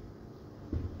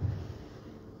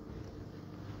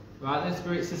 Right then,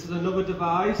 spirits, this is another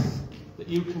device that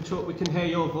you can talk, we can hear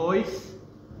your voice.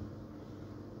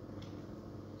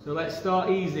 So let's start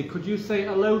easy. Could you say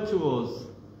hello to us?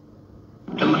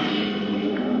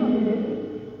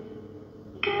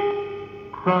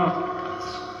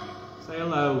 Say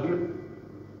hello.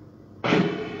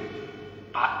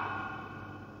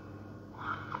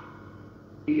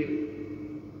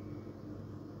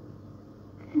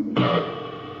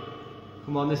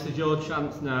 Come on, this is your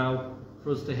chance now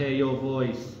for us to hear your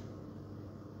voice.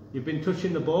 You've been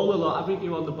touching the ball a lot, haven't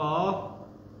you, on the bar?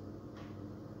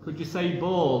 Could you say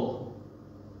ball?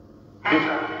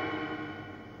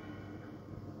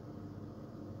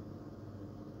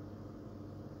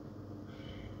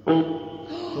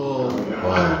 Ball.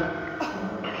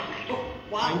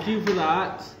 Wow, Thank you for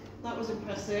that. that was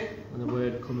impressive. And the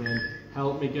word come in.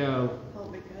 Help me go.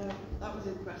 Help me go. That was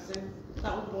impressive.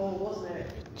 That was ball, wasn't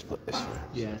it? Split this round.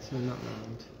 Yeah, turn that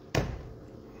round.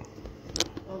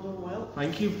 Well done, Will.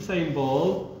 Thank you for saying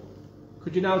ball.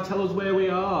 Could you now tell us where we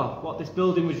are? What this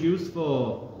building was used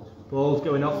for? Ball's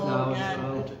going off now yeah, as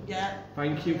well. good, yeah.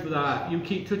 Thank you for that. You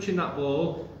keep touching that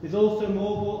ball. There's also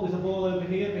more ball. There's a ball over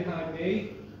here behind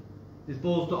me. There's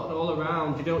balls dotted all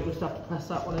around. You don't just have to press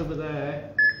that one over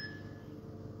there.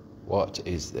 What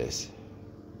is this?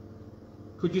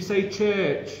 Could you say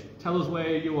church? Tell us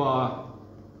where you are.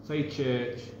 Say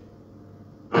church.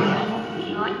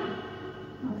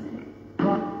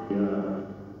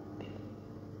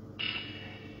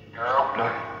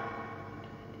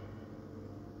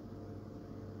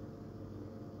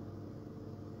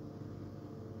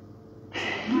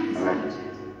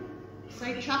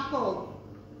 Say chapel.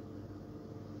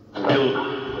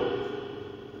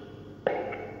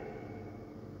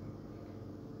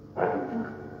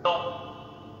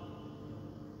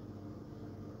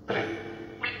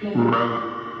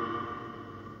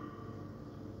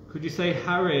 Could you say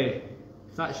Harry?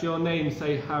 If that's your name,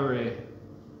 say Harry.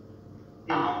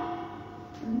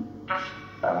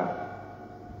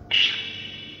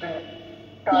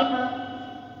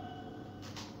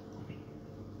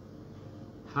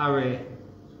 Harry.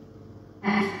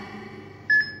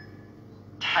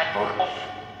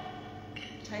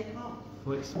 Take off.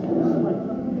 What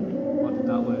did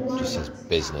that word say? Just says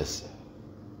business.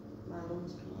 My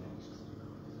lungs closed.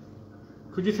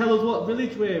 Could you tell us what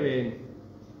village we're in?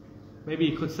 Maybe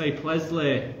you could say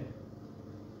Plesley.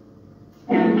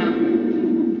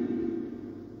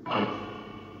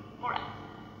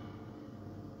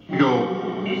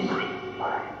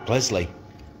 Plesley.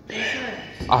 Is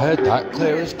it? I heard that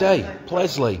clear as day.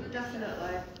 Plesley. Definitely.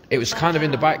 It was kind of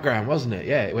in the background, wasn't it?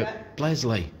 Yeah, it went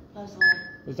Plesley. Leslie.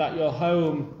 Was that your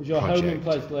home? Was your home in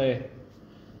Project. Plesley?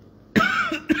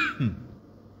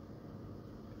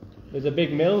 There's a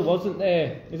big mill, wasn't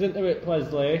there? Isn't there at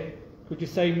Plesley? Could you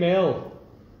say mill?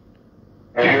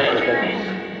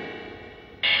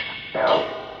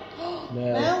 No.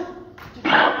 Bill?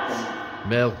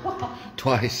 Mill.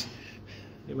 Twice.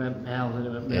 It went mill and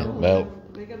it went Yeah, mill. Mill.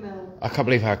 Bigger mill. I can't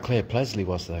believe how clear Plesley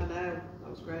was I though. know. That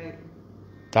was great.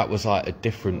 That was like a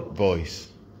different voice.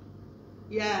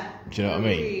 Yeah. Do you know what I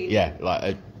mean? Yeah,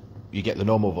 like you get the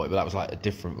normal voice, but that was like a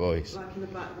different voice. Like in the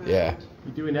background. Yeah.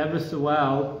 You're doing ever so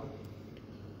well.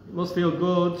 It must feel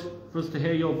good for us to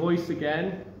hear your voice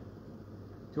again.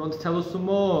 Do you want to tell us some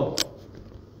more?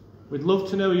 We'd love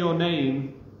to know your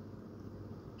name.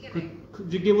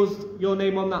 Could you give us your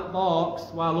name on that box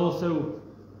while also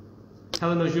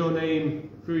telling us your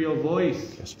name through your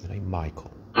voice? Guess my name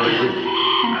Michael.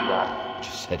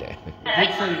 Just said it.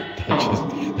 Did say,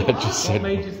 That just what said.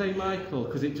 made you say Michael?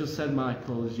 Because it just said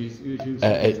Michael as you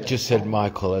It just said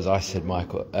Michael as I said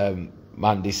Michael.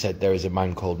 Mandy said there is a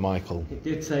man called Michael. It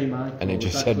did say Michael. And it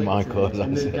just as I said clicked Michael it, as I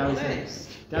and then said. Gary said, Honest.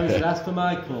 Gary said, ask for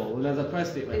Michael, and as I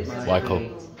pressed it, it went It says Michael.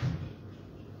 Michael.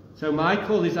 So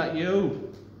Michael, is that you?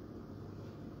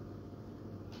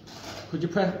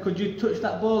 Could you touch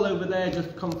that ball over there just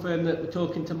to confirm that we're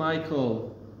talking to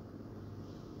Michael?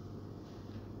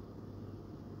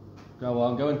 Go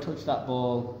on, go and touch that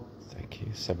ball. Thank you.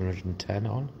 710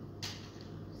 on.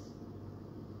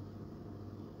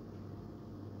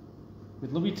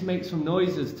 We'd love you to make some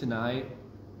noises tonight.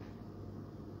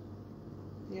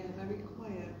 Yeah, very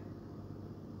quiet.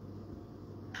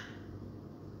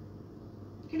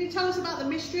 Can you tell us about the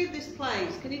mystery of this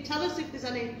place? Can you tell us if there's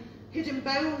any hidden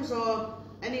bones or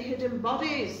any hidden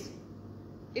bodies?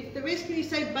 If there is, can you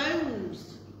say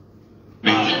bones?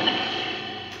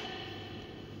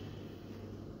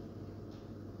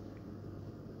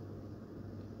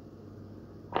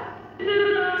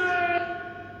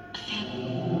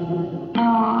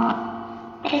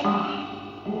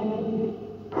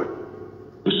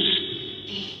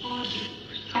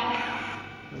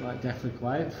 We're like deathly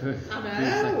quiet for a few I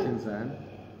know. seconds then.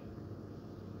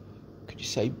 Could you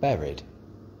say buried?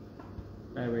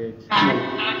 Buried.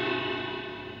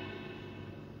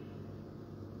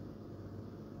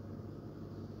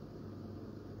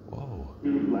 Whoa.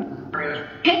 Buried.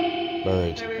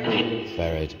 Buried.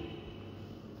 Buried.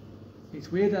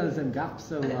 It's weird how there's them gaps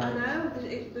though, I like. know,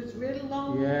 there's really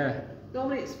long. Yeah.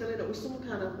 Normally it's filling up with some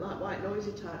kind of like white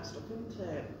noisy type stuff, isn't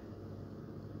it?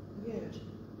 Weird.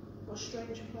 What a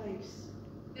strange place.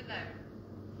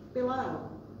 Below.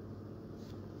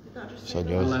 Did that just say So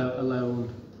yours- below?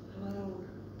 Alone. Alone.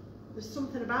 There's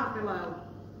something about below.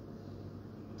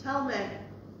 Tell me. I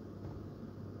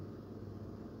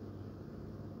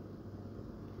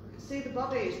can see the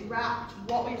body is wrapped.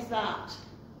 What is that?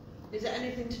 Is it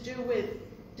anything to do with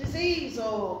disease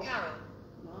or Carol?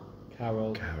 What?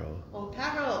 Carol. Carol. Or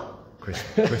Carol?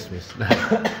 Christmas. No,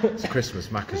 it's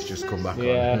Christmas. Mac has just come back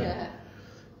Yeah. on. Yeah.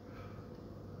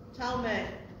 Tell me.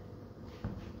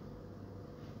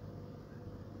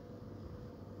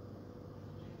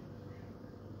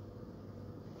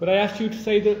 Could I ask you to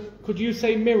say that? Could you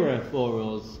say mirror for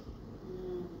us?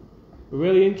 We're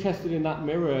really interested in that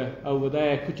mirror over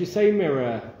there. Could you say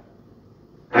mirror?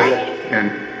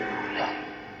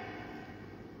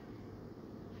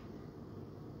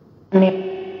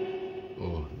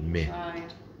 Oh, me.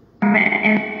 Right.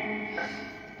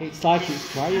 It's like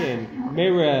it's crying.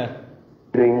 Mirror.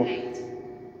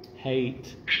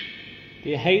 Hate. Do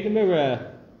you hate the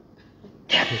mirror?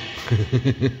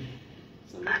 It's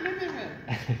a lovely mirror.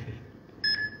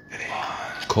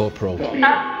 Corporal.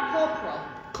 Corporal.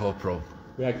 Corporal.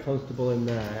 We had constable in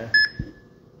there.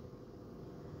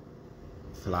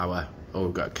 Flower. Oh,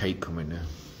 we've got a cake coming now.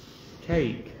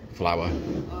 Cake. Flower.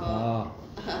 Oh.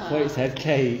 I thought it said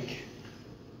cake.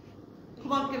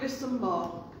 Come on, give us some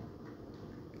more.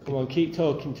 Come on, keep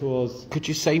talking to us. Could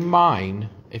you say mine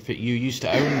if you used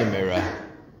to own the mirror?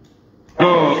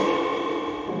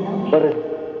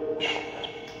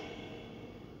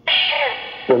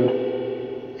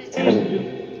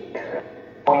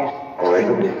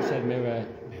 It said mirror.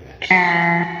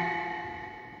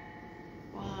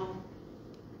 Wow.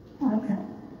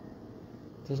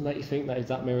 Doesn't that you think that is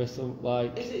that mirror some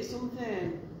like Is it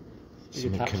something?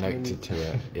 Something attachment? connected to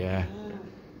it. Yeah. Oh.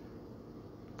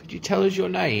 Could you tell us your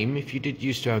name if you did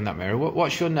used to own that mirror?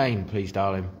 What's your name, please,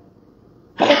 darling?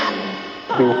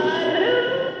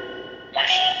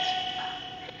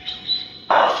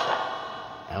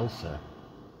 Elsa.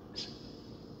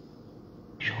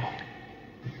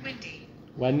 Wendy.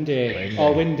 Wendy.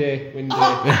 Oh, Windy. Windy.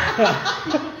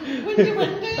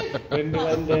 Windy. Windy.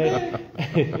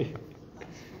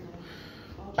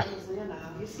 Oh, Jill's here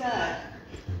now. You scared?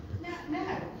 No.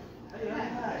 Are you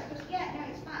okay? Yeah, no,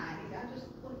 it's fine.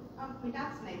 My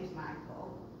dad's name's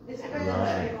Michael. Is it And really?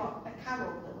 I've got a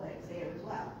Carol that works here as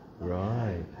well.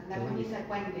 Right. And then when you said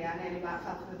Wendy, I nearly about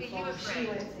fell through the floor. She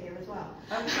works here as well.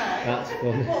 Okay. That's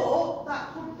fun. But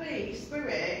that could be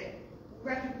Spirit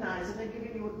recognising and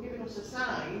giving us a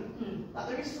sign that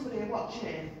there is somebody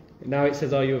watching. Now it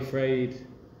says, are you afraid?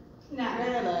 No.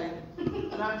 Really?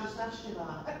 And I just asked you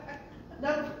that.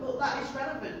 No, but that is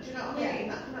relevant. Do you know what I mean?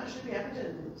 Yeah. That can actually be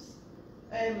evidence.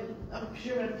 I'm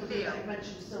sure everybody that you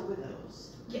mentioned is still with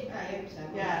us. Yeah, I hope so.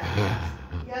 Yeah.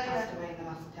 Passed away in the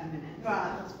last 10 minutes.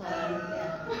 Right, that's fine.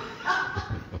 Yeah.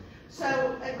 So,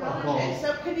 acknowledge it.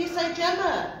 So, can you say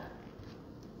Gemma?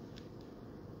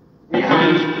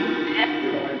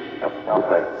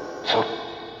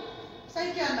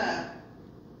 Say Gemma.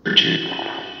 Bridget.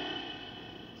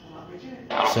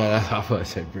 So I thought I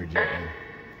said Bridget.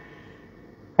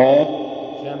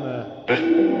 Gemma.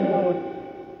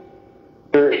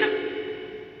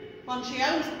 Well, she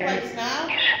owns the place now.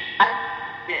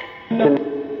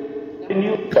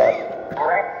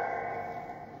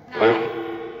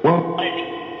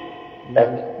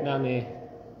 Nanny.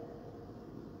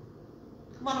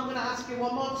 Come on, I'm going to ask you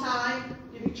one more time.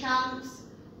 Give you a chance.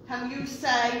 Can you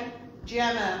say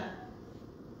Gemma?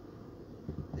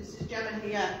 This is Gemma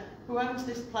here. Who owns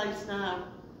this place now?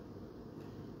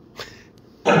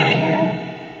 What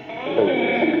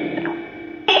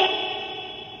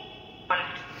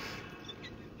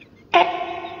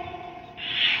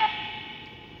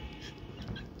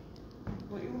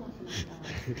are you laughing at?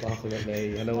 He's laughing at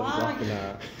me. I know what he's Why? laughing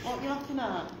at. What are you laughing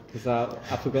at? Because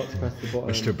I forgot to press the button.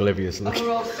 Mr. Oblivious, look.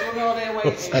 We're all here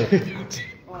waiting.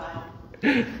 Wow.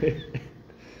 Crazy.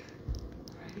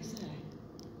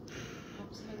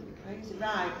 Absolutely crazy.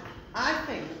 Right. I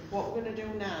think what we're going to do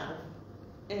now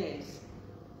is.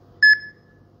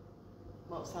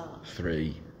 What's that?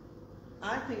 3.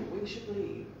 I think we should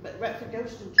leave, but Retford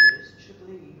Ghost Hunters should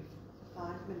leave for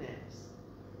 5 minutes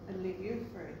and leave you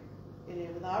free in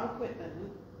here with our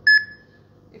equipment.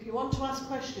 If you want to ask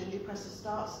questions, you press the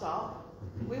stop.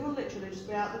 We will literally just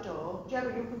be out the door. Gemma,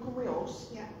 you can come with us.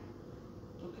 Yeah.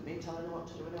 Look at me telling her what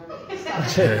to do and everything.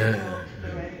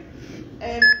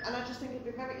 And I just think it'd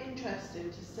be very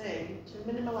interesting to see, to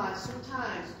minimalise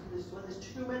sometimes when there's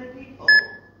too many people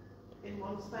in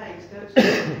one space, you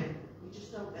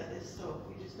just don't get this stuff,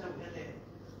 you just don't get it.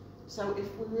 So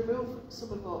if we remove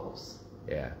some of us,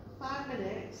 Yeah. 5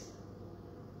 minutes,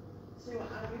 see what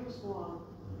our views go on.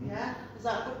 Yeah? Is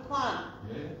that a good plan?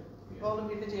 Yeah. All of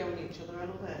you videoing each other a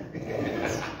little bit.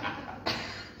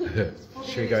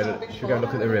 Should we go and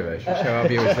look at the river? Should we show our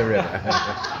viewers the river?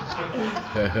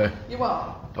 You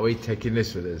are? Are we taking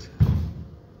this with us?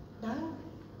 No.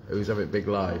 Who's having it big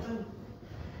live?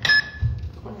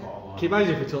 Can you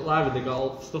imagine if we took live and they got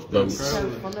all the stuff being Loads. So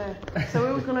thrown? funny.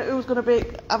 So who's gonna be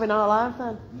having our live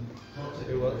then?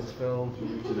 Who wants to film?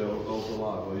 To do all the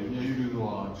live, or you do the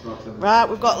live. Right,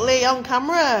 we've got Lee on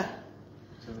camera.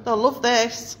 They'll love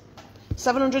this.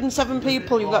 707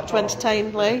 people you've got to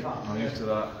entertain, Lee. I'm used to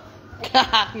that.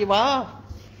 You are.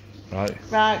 Right.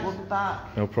 Right, we'll be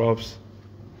back. No probs.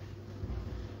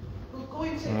 We'll go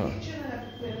into the kitchen and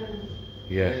everything and...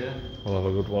 Yeah. We'll have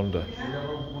a good wander. Should we have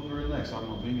a wander in next? I've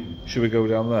not been in. Should we go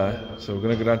down there? So we're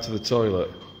going to go down to the toilet.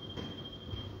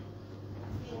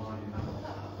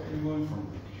 Where are you going from?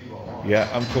 Yeah,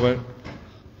 I'm coming.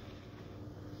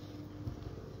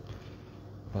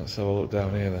 Let's have a look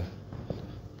down here then.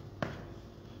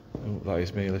 Oh, that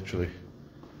is me literally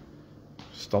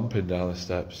stomping down the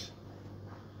steps.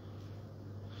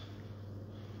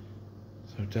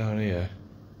 So down here,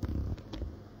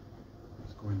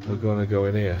 we're going to go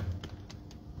in here.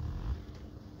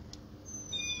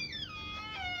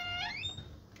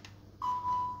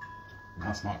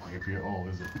 That's not creepy at all,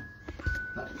 is it?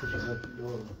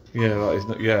 Yeah, that is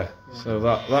not. Yeah, so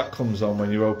that comes on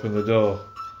when you open the door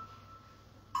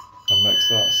and makes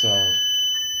that sound.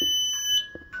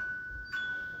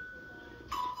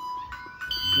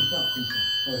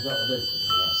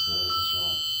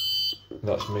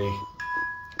 That's me.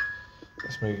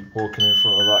 That's me walking in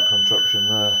front of that contraption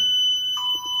there.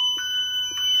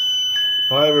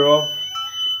 Hi everyone.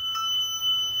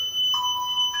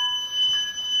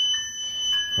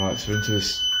 Right, so into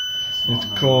this This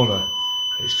corner,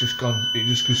 it's just gone. It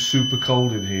just goes super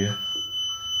cold in here.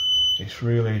 It's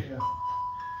really.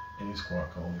 It is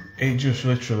quite cold. It just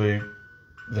literally,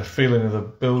 the feeling of the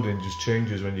building just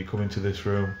changes when you come into this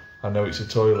room. I know it's a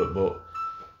toilet, but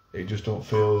it just don't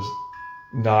feel as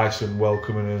nice and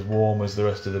welcoming and as warm as the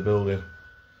rest of the building.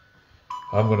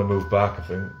 I'm gonna move back. I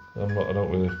think I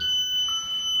don't really.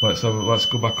 Let's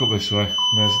go back up this way.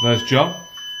 There's John.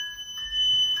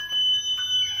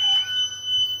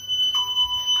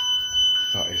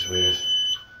 That is weird.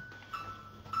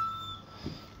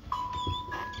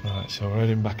 Right, so we're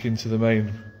heading back into the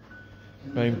main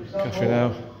cafe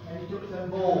now.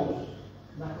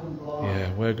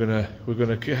 Yeah, we're gonna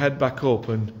head back up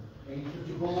and.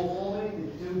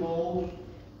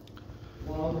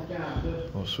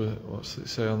 What's it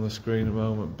say on the screen at the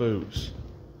moment? Boots.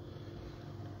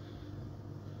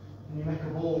 Can you make a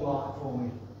ball like for me?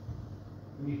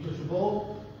 Can you touch a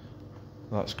ball?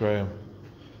 That's Graham.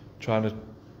 Trying to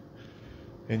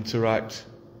interact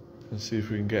and see if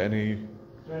we can get any. Is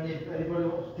there anybody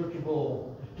wants to touch a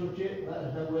ball? Just touch it, let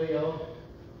us know where you are.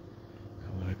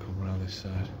 I'm going to come around this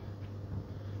side.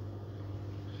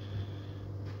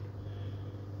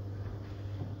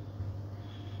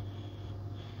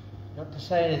 You don't have to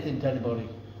say anything to anybody.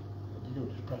 What do you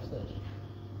do? Just press this.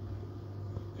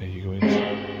 There you go in.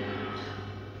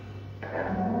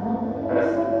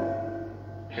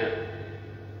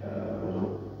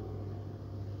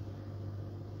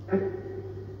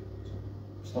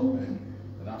 Stop it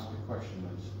and ask a question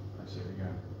and press it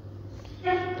again.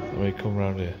 Let me come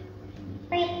round here.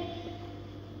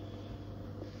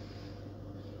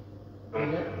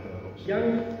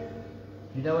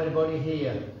 You know anybody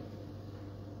here?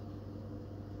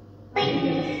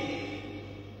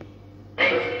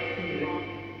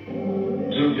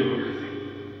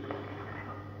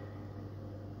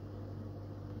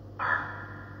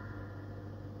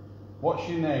 What's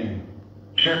your name?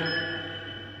 It's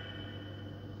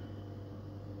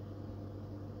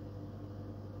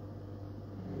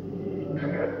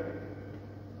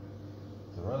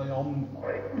a really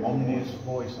ominous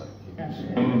voice that keeps.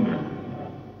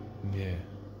 Yeah.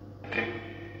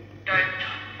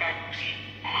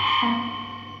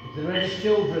 Is there any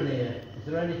children here? Is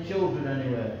there any children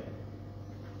anywhere?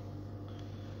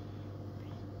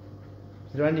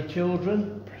 Is there any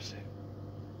children? Press it.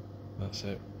 That's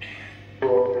it.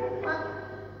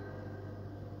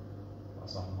 That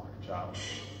sounds like a child.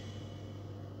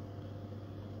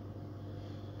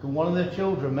 Can one of the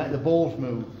children make the balls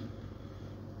move?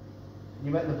 Can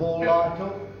you make the ball light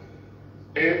up?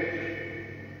 There's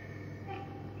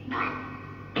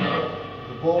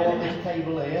a ball on this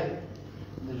table here.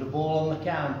 There's a ball on the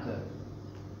counter.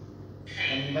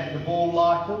 Can you make the ball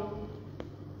light up?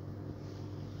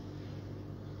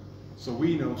 So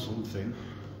we know something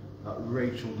that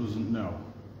Rachel doesn't know.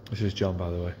 This is John, by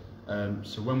the way.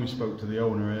 So when we spoke to the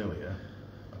owner earlier,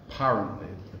 apparently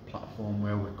the platform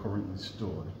where we're currently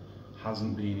stood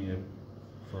hasn't been here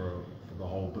for the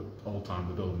whole time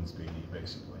the building's been here,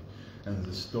 basically. And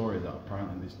there's a story that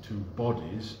apparently there's two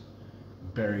bodies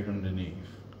buried underneath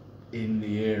in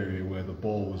the area where the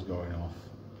ball was going off,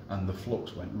 and the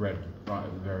flux went red right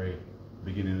at the very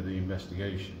beginning of the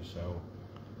investigation. So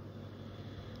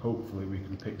hopefully we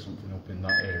can pick something up in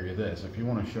that area there. So if you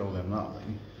want to show them that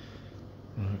thing,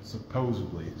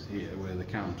 supposedly it's here where the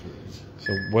counter is.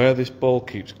 So where this ball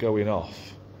keeps going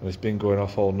off, and it's been going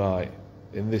off all night,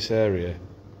 in this area,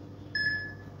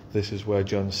 this is where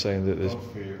John's saying that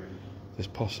there's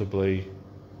possibly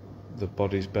the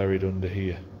body's buried under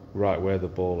here, right where the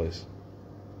ball is.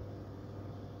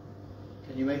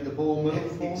 Can you make the ball move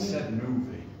for me? It said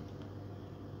movie.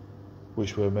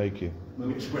 Which we're making.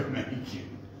 Which we're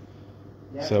making.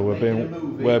 Yeah, So we're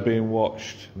we're being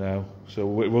watched now.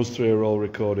 So it was through a roll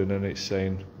recording and it's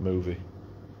saying movie.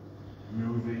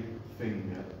 Movie,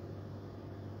 finger,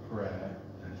 prayer,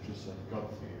 and it's just said God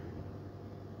fear.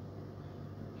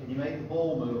 Can you make the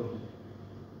ball move?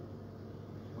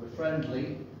 We're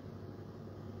friendly.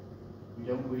 We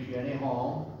don't wish you any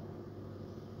harm.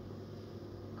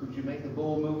 Could you make the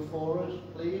ball move for us,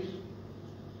 please?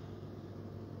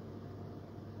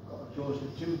 Got a choice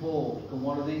of two balls. Can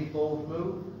one of these balls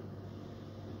move?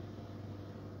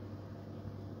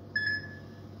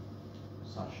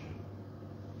 Sasha.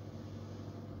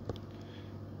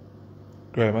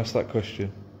 Graham, ask that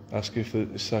question. Ask if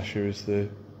Sasha is the...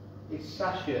 Is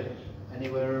Sasha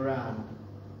anywhere around?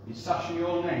 Is Sasha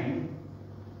your name?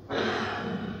 I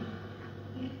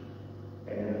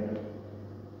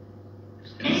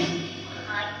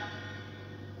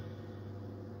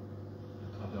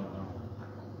don't know.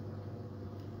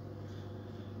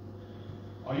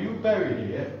 Are you buried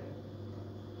here?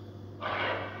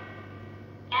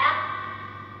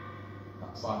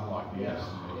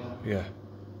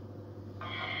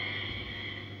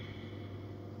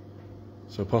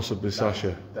 So possibly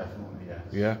Sasha. Definitely, yes.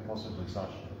 Yeah? Possibly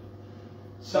Sasha.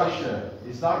 Sasha,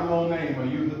 is that your name? Are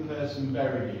you the person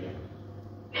buried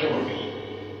here?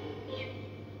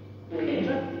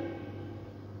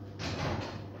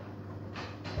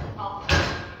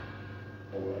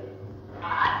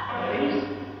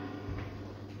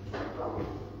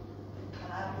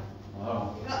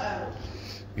 Oh,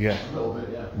 Yeah, a little bit,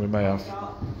 yeah. we may have.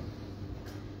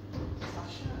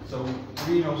 So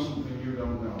we know something you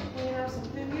don't know, We know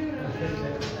something you don't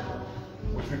know.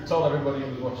 which we've told everybody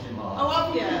who was watching live. Oh,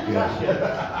 have you?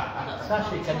 Yeah.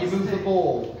 Sasha, can you move the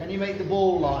ball? Can you make the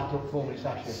ball light up for me,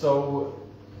 Sasha? So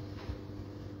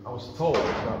I was told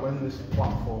that when this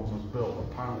platform was built,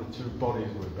 apparently 2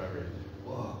 bodies were buried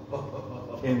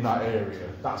in that area.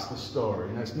 That's the story.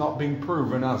 And it's not been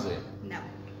proven, has it? No.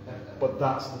 But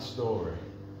that's the story.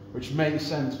 Which makes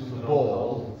sense with the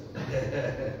ball.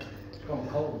 It's gone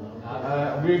cold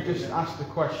now. We've just asked a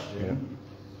question,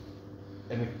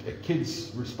 and a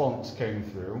kid's response came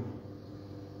through,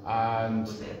 and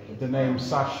the name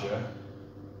Sasha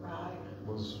Right.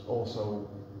 was also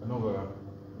another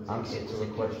answer Was to a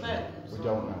it question. confirmed? We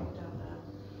don't know. Don't know.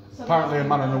 So Apparently a that's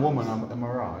man and a been woman, announced. am I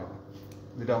right?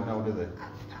 They don't know, do they?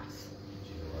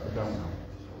 They don't know.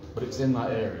 But it's in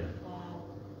that area. Wow.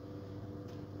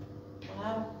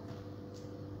 Wow.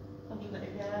 I'm doing it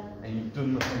again. And you've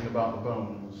done the thing about the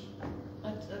bones.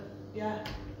 Yeah.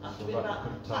 After So been that about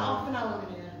could tell half an hour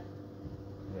in here.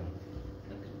 Yeah.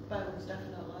 The bones,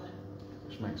 definitely.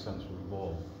 Which makes sense with the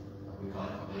ball. We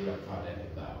don't find any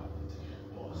of that.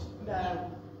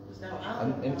 No. There's no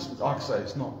And it's, like I say,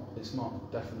 it's not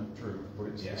definite truth, but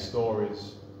it's Yeah. the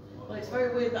stories. Well, it's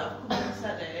very weird that I've come in and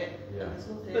said it. Yeah. And there's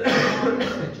nothing.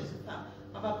 Researchers, in fact,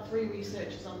 I've had 3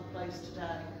 researchers on the place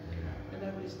today, and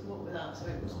nobody's come up with that. So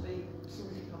it must be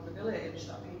something from the village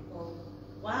that people.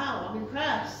 Wow, I'm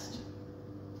impressed.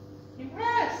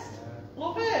 Impressed.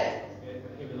 Love it.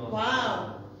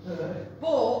 Wow.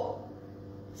 But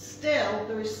still,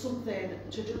 there is something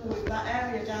to do with that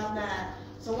area down there.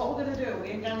 So what we're going to do,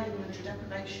 we and Gary are going to do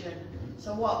deprivation.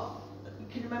 So what?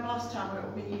 Can you remember last time when it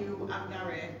was me, you, and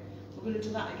Gary? We're going to do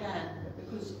that again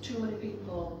because too many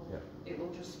people, it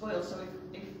will just spoil. So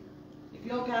if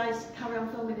your guys carry on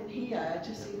filming in here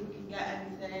to see if we can get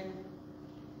anything,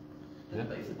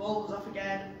 but if the ball goes off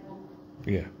again, we'll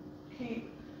keep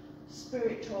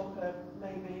Spirit Talker.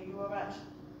 Maybe you alright?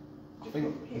 I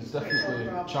think there's definitely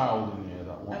a child in here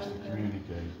that wants to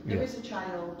communicate. There is a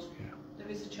child. There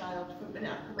is a child. For a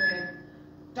minute I come in.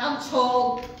 Dance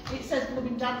hall. It says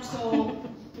blooming dance hall.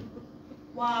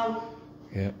 Wow.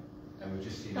 Yeah. And we've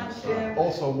just seen Thank it. you.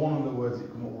 Also, one of the words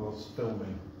that come up was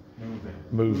filming,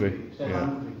 movie. Yeah.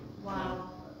 Wow.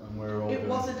 And we're all It doing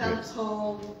was a dance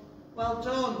hall. Well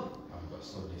done. I've got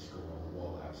Sunday school on the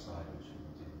wall outside, which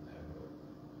we didn't know, but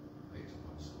picked up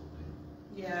on Sunday.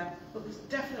 Yeah, but there's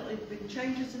definitely been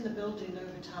changes in the building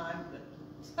over time. But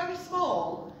it's very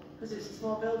small because it's a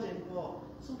small building, but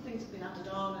some things have been added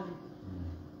on, and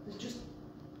there's just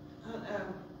I don't know.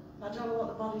 I don't know what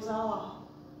the bodies are.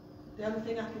 The only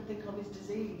thing I can think of is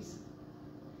disease.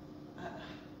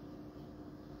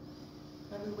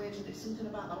 Very weird, and it's something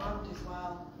about the land as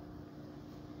well.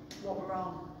 What we're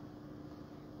on.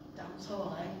 Dance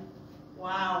hall, eh?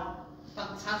 Wow,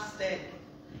 fantastic.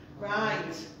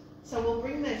 Right, so we'll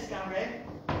bring this, Gary.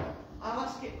 I'll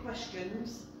ask it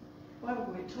questions. Where are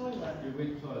we? Toilet?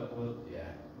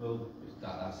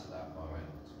 That's that far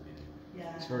in.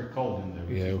 Yeah. It's very cold in there.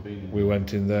 We've Yeah, just been in we there.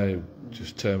 went in there,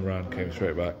 just turned around, came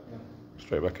straight back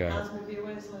out. How's my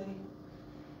viewers, Lee?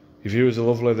 Your viewers are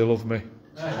lovely, they love me.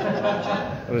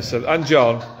 And I said, and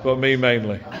John, but me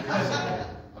mainly.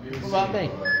 What about me?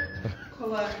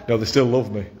 Colour. No, they still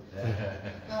love me.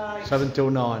 Right. 7 till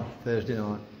 9, Thursday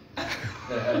night.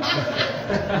 Brilliant. I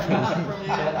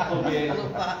love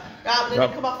that. Right, Lily,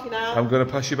 Right. come off you now. I'm going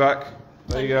to pass you back.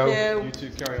 There you go. You two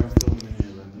carry on filming in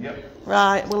here then. Yep.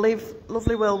 Right, we'll leave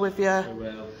lovely Will with you.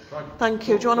 Thank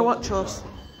you. Do you want to watch us?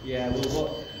 Yeah,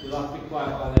 we'll have to be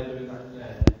quiet while they're doing that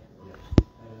there.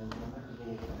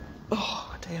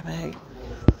 Oh, dear me.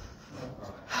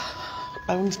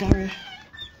 Bones, Gary.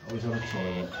 I was on a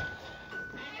toilet.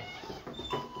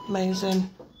 Amazing.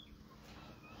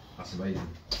 That's amazing.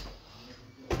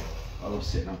 I love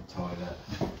sitting on the toilet.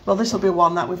 Well, this will be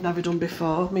one that we've never done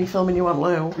before. Me filming you on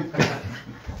Lou.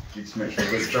 Just make sure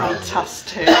it's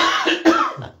Fantastic.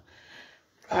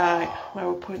 Right, where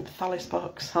we'll put the phallus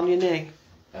box on your knee.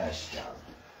 That's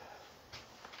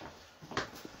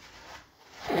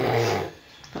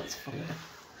funny.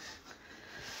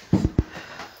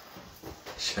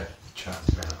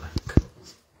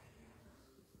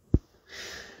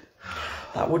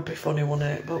 That would be funny,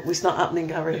 wouldn't it? But it's not happening,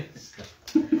 Gary.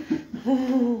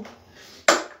 Oh.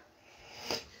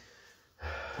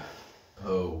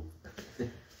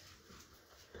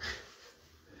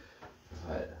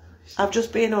 Right. I've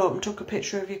just been up and took a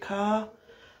picture of your car.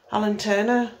 Alan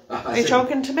Turner. Are you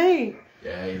talking to me?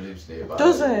 Yeah, he lives nearby.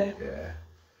 Does he? Yeah.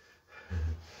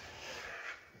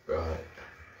 Right.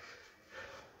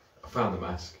 I found the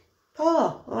mask.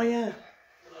 Oh yeah.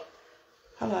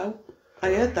 Hello.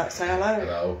 I heard that say hello.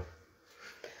 Hello.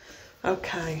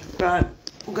 Okay, right.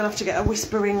 I'm going to have to get a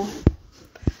whispering.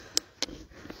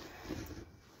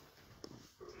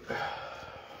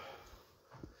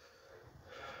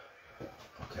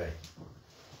 Okay.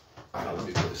 Let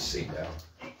me put the seat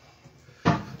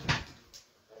down.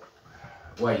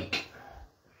 Wake.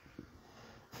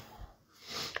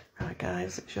 Right,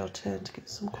 guys, it's your turn to give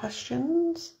some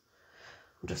questions.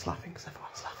 I'm just laughing because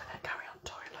everyone's laughing at Gary on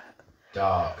toilet.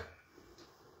 Dark.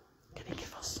 Can you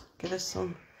give us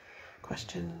some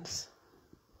questions?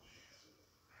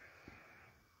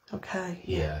 Okay.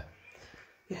 Yeah.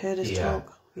 You heard us Yeah.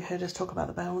 talk. You heard us talk about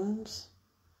the bones.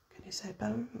 Can you say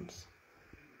bones?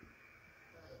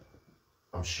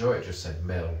 I'm sure it just said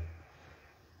mill.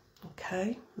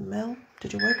 Okay. Mill.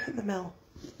 Did you work at the mill?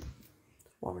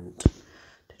 Warrant.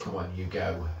 Come on, you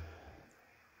go.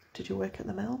 Did you work at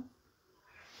the mill?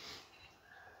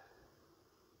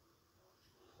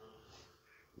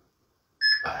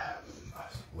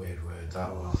 That's a weird word, that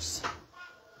was.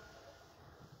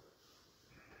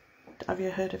 Have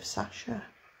you heard of Sasha?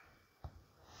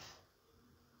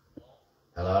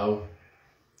 Hello?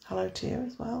 Hello to you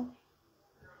as well.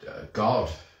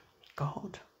 God.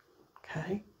 God.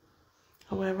 Okay.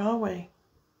 And where are we?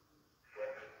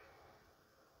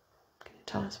 Can you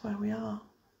tell us where we are?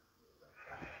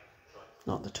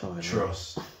 Not the toilet.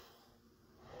 Trust.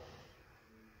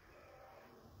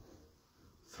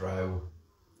 Throw.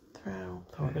 Throw.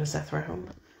 I thought we were going to say throne.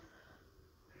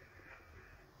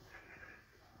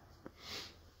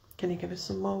 Can you give us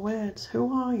some more words?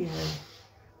 Who are you?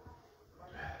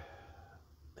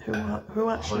 Who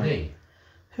actually? Honey.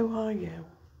 Who are you?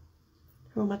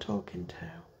 Who am I talking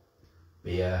to?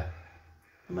 Beer.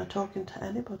 Am I talking to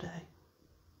anybody?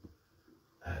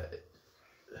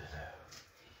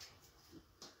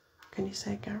 Can you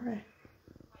say Gary?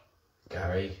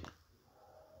 Gary.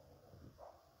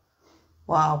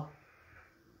 Wow.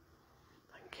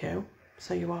 Thank you.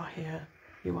 So you are here.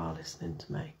 You are listening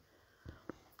to me.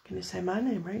 Can you say my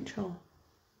name, Rachel?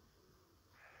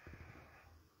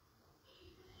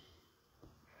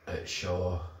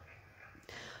 Sure.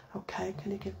 Okay,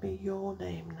 can you give me your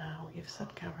name now? You've said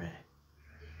Gary.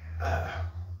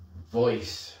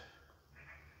 Voice.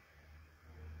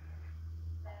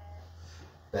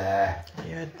 Bear. I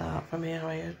heard that from here.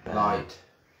 I heard bear. Light.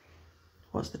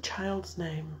 What's the child's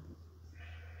name?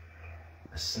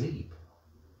 Asleep.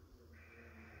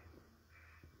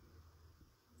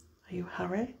 Are you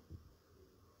Harry?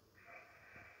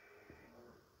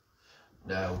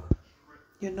 No.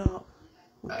 You're not.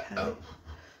 Okay.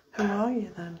 Who are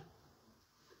you then?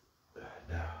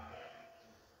 No.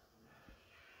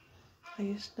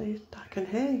 I can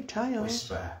hear you, child.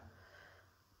 Whisper.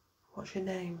 What's your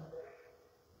name?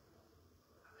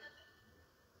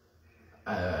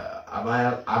 Am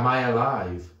I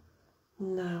alive?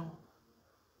 No.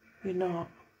 You're not.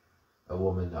 A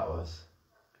woman, that was.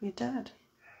 You're dead.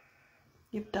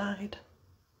 You've died.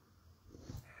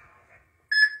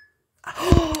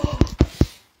 Oh!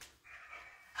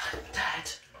 I'm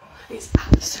dead. It's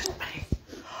answered me.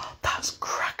 That's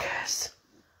crackers.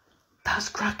 That's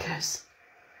crackers.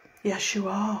 Yes, you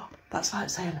are. That's like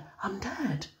saying, I'm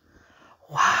dead.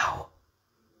 Wow.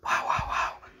 Wow, wow,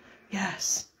 wow.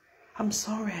 Yes. I'm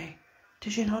sorry.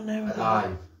 Did you not know that?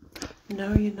 Alive.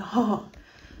 No, you're not.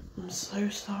 I'm so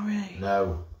sorry.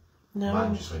 No. No.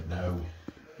 Man just went no.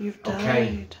 You've died.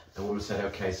 Okay. The woman said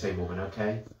okay, say woman,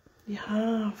 okay? You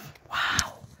have.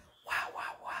 Wow. Wow,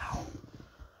 wow, wow.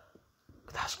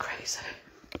 That's crazy.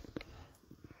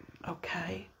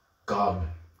 Okay. Gone.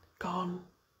 Gone.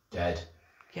 Dead.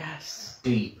 Yes.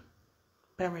 Deep.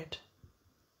 Buried.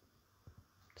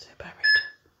 Say buried.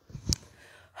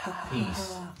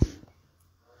 Peace.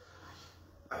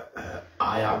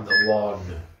 I am the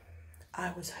one.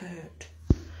 I was hurt.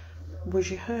 Was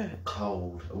you hurt?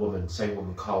 Cold. A woman. Say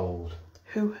woman, cold.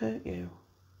 Who hurt you?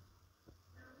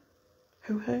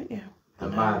 Who hurt you? The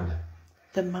man.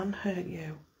 The man hurt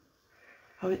you.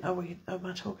 Am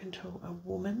I talking to a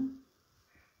woman?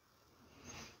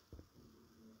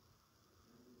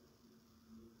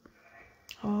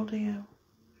 How old are you?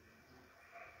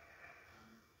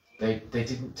 They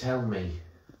didn't tell me.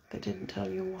 They didn't tell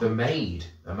you what? The maid.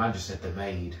 A man just said the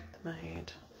maid. The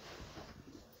maid.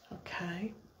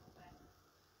 Okay.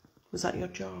 Was that your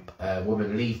job?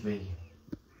 Woman, leave me.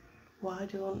 Why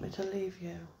do you want me to leave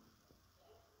you?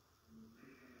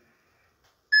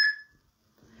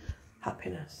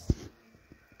 Happiness.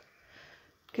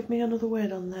 Give me another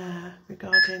word on there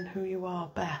regarding who you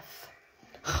are, Beth.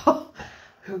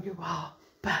 Who you are,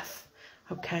 Beth.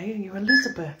 Okay, are you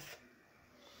Elizabeth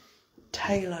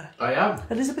Taylor? I am.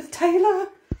 Elizabeth Taylor.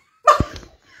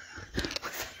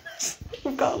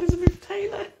 We've got Elizabeth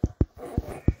Taylor.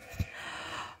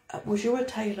 Was you a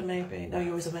tailor maybe? No,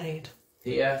 you was a maid.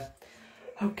 Here.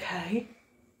 Okay.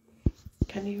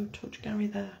 Can you touch Gary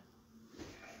there?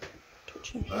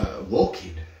 Touch him.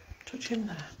 Walking. Touch him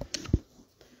there.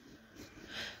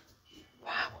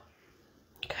 Wow.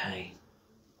 Okay.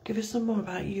 Give us some more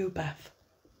about you, Beth.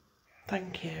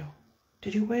 Thank you.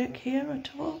 Did you work here at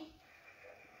all?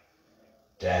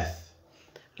 Death.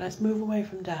 Let's move away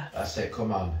from death. That's it,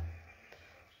 come on.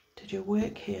 Did you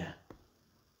work here?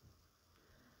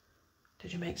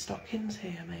 Did you make stockings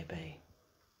here, maybe?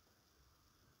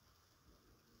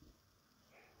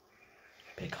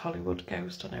 Big Hollywood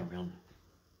ghost on everyone.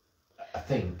 I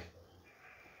think.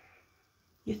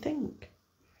 You think?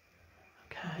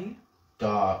 Okay.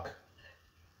 Dark.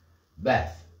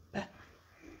 Beth. Beth.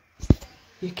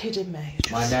 You're kidding me.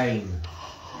 My name.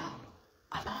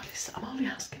 I'm hardly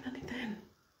asking anything.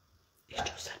 You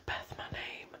just said Beth, my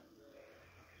name.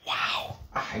 Wow.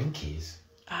 A Hankies.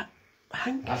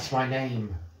 Hank. That's my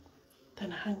name.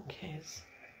 Then Hankies.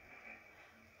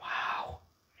 Wow.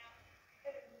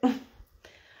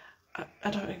 I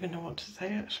don't even know what to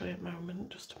say actually at the moment.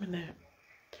 Just a minute.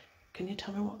 Can you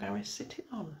tell me what Gary's sitting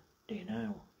on? Do you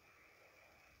know?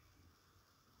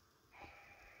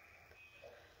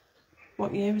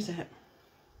 What year is it?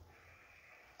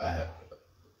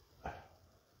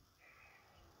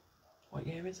 What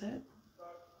year is it?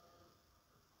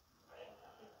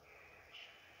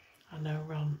 I know,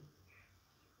 Ron.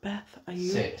 Beth, are you...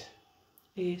 Sit.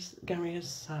 Gary is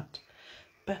sat.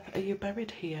 Beth, are you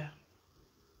buried here?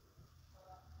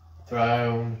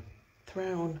 Throne.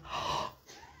 Throne.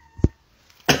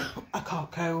 I can't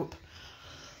cope.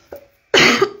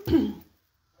 I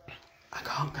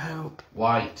can't cope.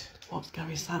 White. What's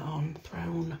Gary sat on?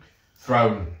 Throne.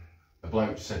 Throne. The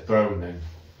bloke said throne then.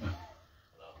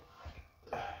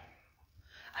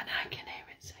 And I can hear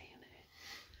it saying it.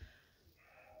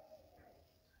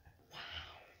 Wow.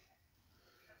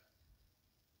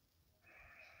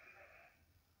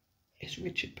 Is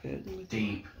Richard Burton with you?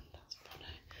 Deep. That's funny.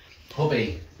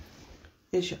 Hubby.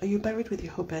 Are you buried with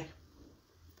your hubby?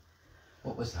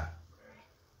 What was that?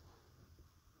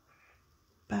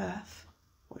 Beth?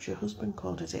 What's your husband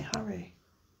called? Is it Harry?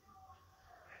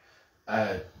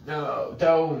 No,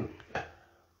 don't.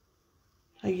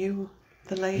 Are you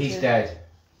the lady? He's dead.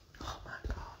 Oh my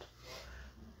God.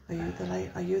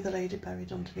 Are you the lady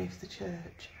buried underneath the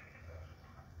church?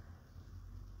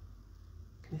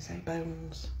 Can you say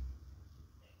bones?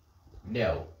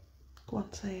 No. Go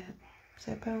on, say it.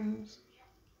 Say bones.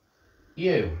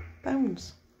 You.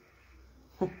 Bones.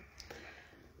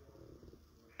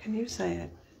 Can you say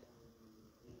it?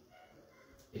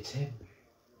 It's him.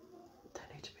 They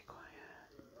need to be quiet.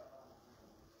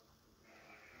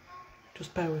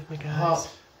 Just bear with me, guys.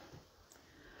 What?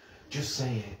 Just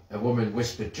say it. A woman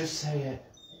whispered, just say it.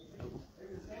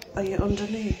 Are you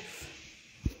underneath?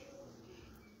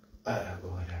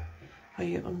 Order. Are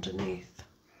you underneath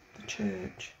the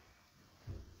church?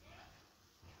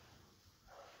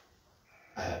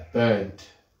 Burnt.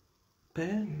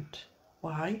 Burnt?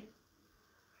 Why?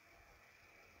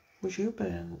 Was you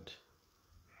burnt?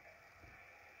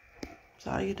 Is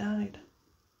that how you died?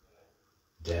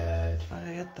 Dead. I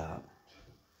heard that.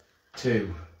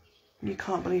 2. You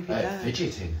can't believe you're dead.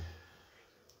 Fidgeting.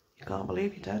 You can't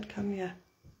believe you're dead, can you?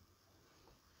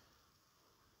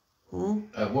 Hmm?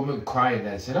 A woman crying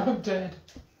then said, I'm dead.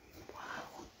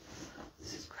 Wow.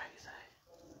 This is crazy.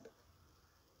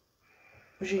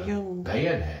 Was you young?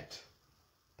 Bayonet.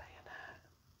 Bayonet.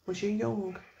 Was you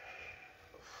young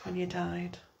when you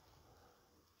died?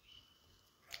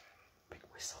 Big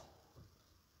whistle.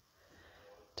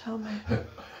 Tell me.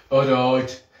 Oh no.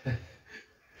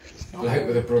 Not Like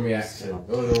with a Brummie accent.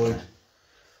 Oh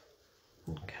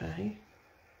no. Okay.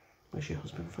 Was your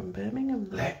husband from Birmingham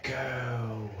then? Let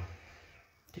go.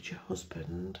 Did your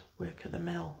husband work at the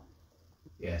mill?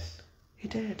 Yes. He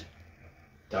did.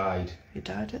 Died. He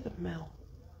died at the mill.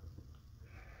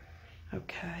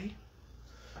 Okay.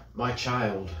 My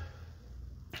child.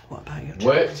 What about your child?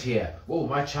 Worked here. Oh,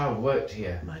 my child worked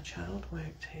here. My child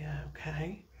worked here.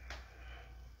 Okay.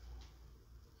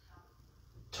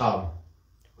 Tom.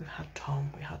 We've had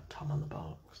Tom. We had Tom on the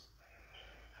box.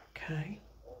 Okay.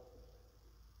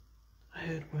 I I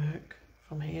heard work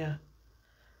from here.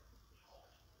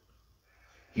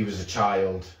 He was a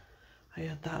child. I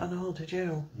heard that and all, did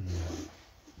you?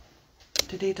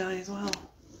 Did he die as well?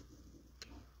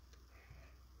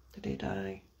 Did he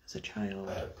die as a child?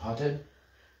 Pardon?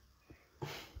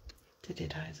 Did he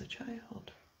die as a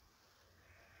child?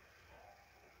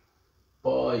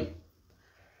 Boy.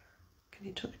 Can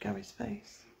you touch Gary's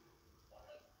face?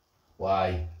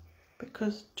 Why?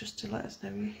 Because just to let us know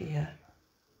you're here.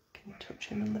 Can you touch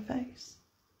him on the face?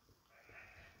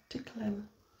 Tickle him.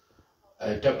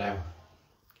 Don't know.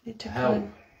 Can you tickle Help.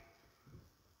 him?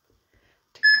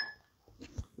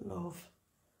 Tickle. Love.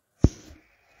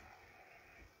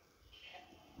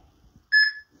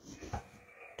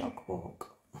 Dog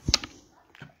walk.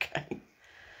 Okay.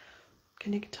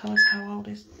 Can you tell us how old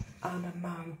is Anna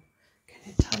Man? Can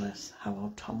you tell us how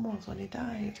old Tom was when he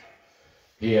died?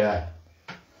 Yeah.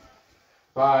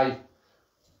 Bye.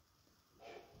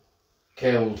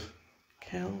 Killed.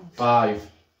 Killed. 5.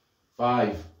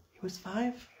 He was 5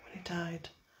 when he died.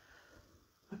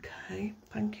 Okay,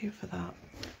 thank you for that.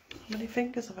 How many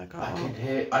fingers have I got? I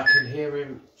can hear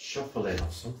him shuffling or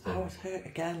something. I was hurt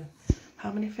again.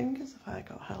 How many fingers have I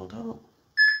got held up?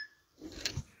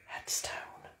 Headstone.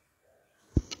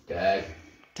 Dead.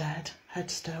 Dead.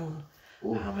 Headstone.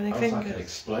 Ooh, how many that was fingers? like an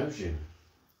explosion.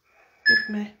 Give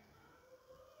me.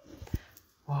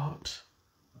 What?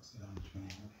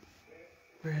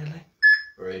 Really?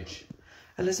 Bridge.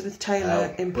 Elizabeth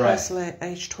Taylor in breath. Plesley,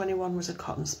 age 21, was a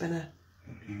cotton spinner.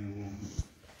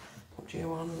 What do you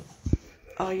want?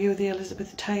 Are you the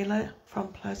Elizabeth Taylor from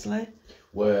Plesley?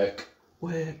 Work.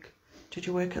 Work. Did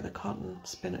you work at the cotton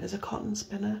spinner? Is a cotton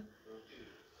spinner?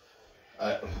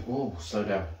 Slow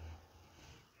down.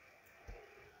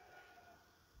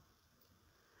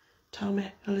 Tell me,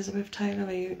 Elizabeth Taylor,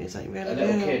 is that really A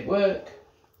little you? kid. Work.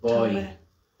 Tell Boy. me,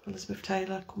 Elizabeth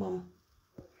Taylor, come on.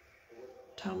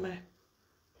 Tell me.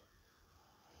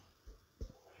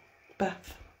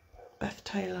 Beth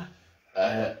Taylor.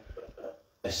 A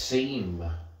seam.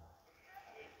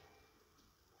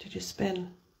 Did you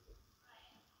spin?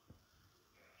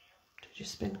 Did you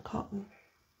spin cotton?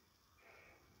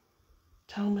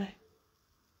 Tell me.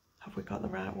 Have we got the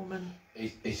right woman?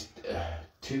 It's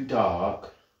too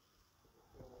dark.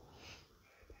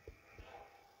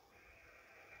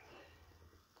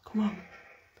 Come on.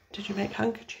 Did you make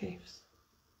handkerchiefs?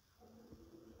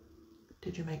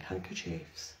 Did you make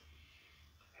handkerchiefs?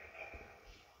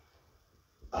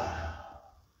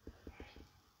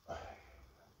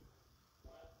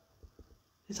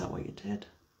 Is that what you did?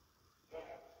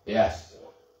 Yes.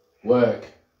 Work.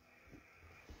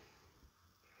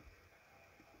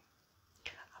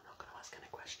 I'm not going to ask any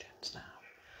questions now.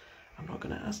 I'm not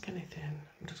going to ask anything.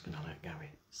 I'm just going to let Gary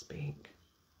speak.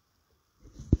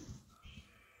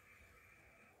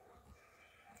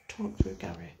 Talk through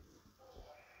Gary.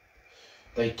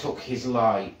 They took his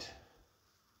light.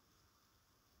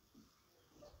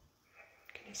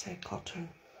 Can you say cotton?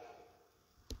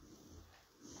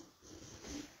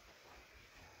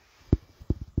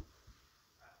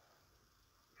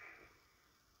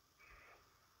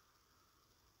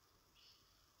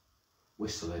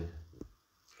 Whistling.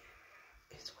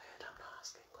 It's weird, I'm not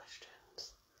asking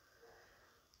questions.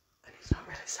 And he's not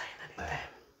really saying anything.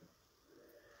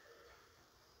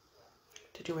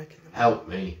 Did you work in the mill? Help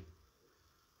me.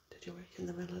 Did you work in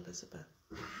the mill, Elizabeth?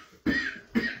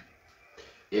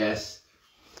 Yes.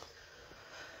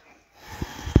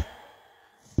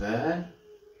 Burn?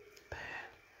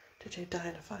 Did you die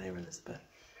in a fire, Elizabeth?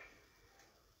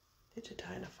 Did you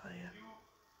die in a fire?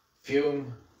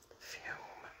 Fume? Fume.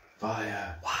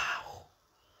 Fire. Wow.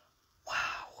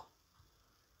 Wow.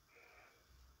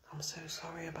 I'm so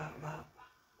sorry about that.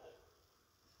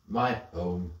 My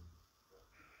home.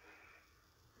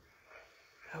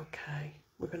 Okay,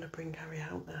 we're going to bring Gary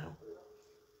out now.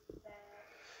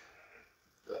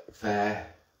 Fair.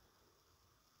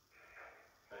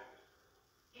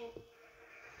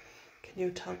 Can you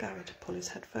tell Gary to pull his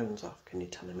headphones off? Can you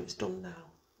tell him it's done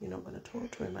now? You're not going to talk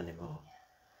to him anymore.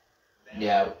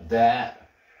 Yeah, there.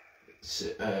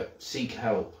 Seek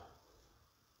help.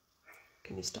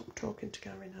 Can you stop talking to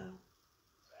Gary now?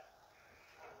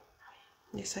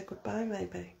 You say goodbye,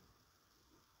 maybe.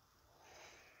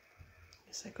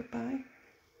 You say goodbye.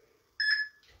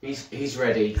 He's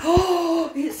ready.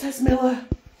 Oh, it says Miller.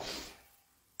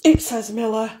 It says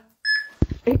Miller.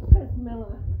 It says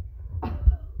Miller.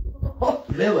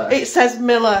 Miller? It says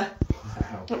Miller.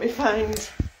 Wow. Let me find.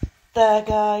 There,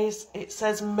 guys. It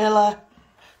says Miller.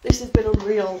 This has been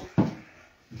unreal.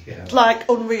 Yeah. Like,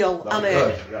 unreal, That and was,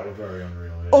 it. that was very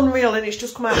unreal. Yeah. Unreal, and it's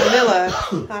just come out of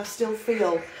Miller. I still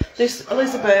feel this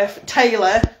Elizabeth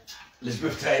Taylor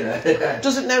Elizabeth Taylor.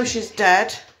 Doesn't know she's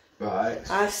dead. Right.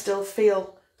 I still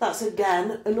feel that's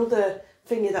again another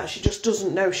thingy that she just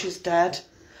doesn't know she's dead.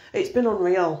 It's been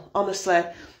unreal, honestly.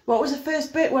 What was the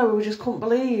first bit where we just couldn't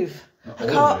believe? I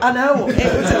can't. I know it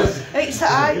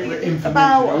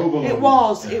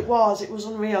was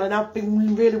unreal, and I've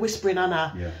been really whispering,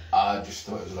 Anna. Yeah. I just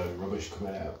thought it was a load of rubbish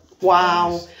coming out.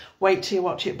 Wow. Wait till you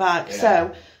watch it back. Yeah.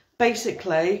 So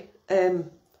basically, I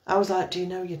was like, "Do you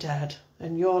know you're dead?"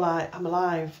 And you're like, "I'm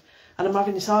alive," and I'm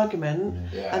having this argument,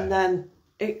 Yeah. and then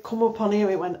it come up on here.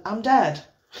 It went, "I'm dead."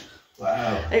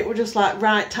 Wow. It was just like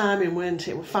right timing, weren't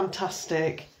it? It was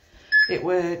fantastic. It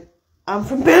were. I'm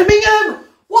from Birmingham.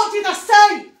 What did I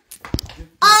say?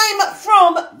 I'm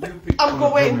from. I'm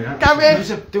going, Gary.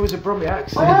 There was a Brummie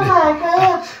accent. Oh my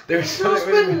God. There was Your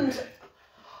something husband.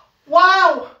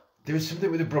 Wow. There was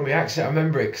something with a Brummie accent. I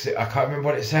remember it because I can't remember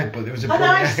what it said, but there was a And Brummie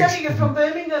I accent. said you're from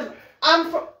Birmingham.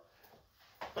 I'm from.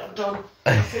 I'm done.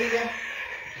 See ya.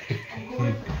 I'm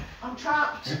going. I'm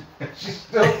trapped. She's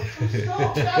still. I'm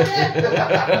stuck, Gary.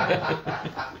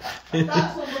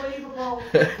 That's unbelievable.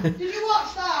 Did you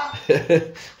watch that?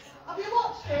 Have you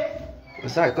watched it?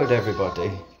 Was that good,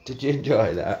 everybody? Did you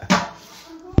enjoy that?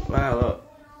 Wow, look.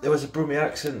 There was a Brummie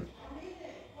accent.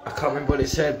 I can't remember what it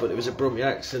said, but there was a Brummie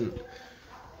accent.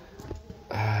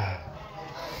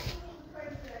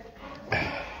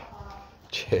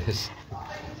 Cheers.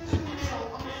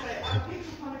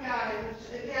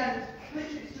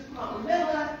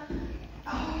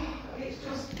 It's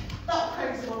just not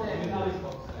crazy money.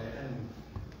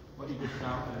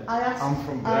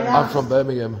 I'm from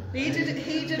Birmingham. He did a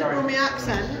Brummie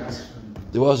accent.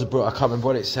 There was a I can't remember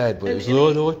what it said, but it was He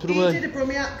Lord, did a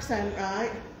Brummie accent,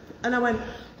 right? And I went,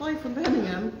 "Oh, you're from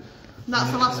Birmingham?" And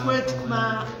that's the last word to come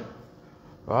out.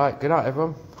 Right, good night,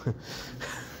 everyone.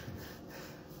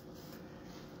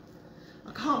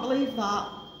 I can't believe that.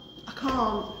 I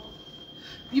can't.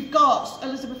 You've got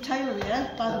Elizabeth Taylor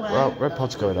here, by the way. Well, Red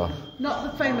Pod's going off. Not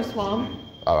the famous one.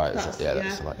 Alright, That's-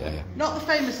 that's yeah. like, yeah. Not the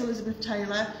famous Elizabeth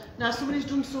Taylor. Now, somebody's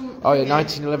done some... Oh yeah,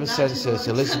 1911 census.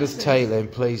 1911 Elizabeth census. Taylor in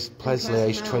Paisley,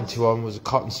 aged Pleasant 21, was a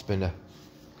cotton spinner.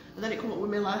 And then it come up with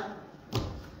Miller.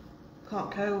 Can't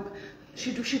cope.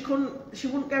 She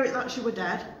wouldn't get it that she were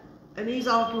dead. And he's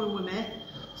arguing with me,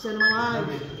 saying I'm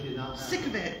alive. Sick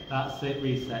of it. That's it,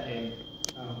 resetting.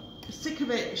 Sick of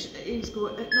it. He's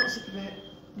going, not sick of it.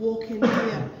 Walking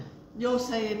here. You're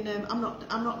saying I'm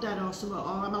not dead or something, or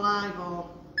I'm alive, or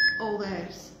all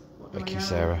this. What do Thank I you, own?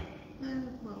 Sarah. No,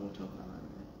 well, we'll talk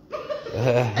about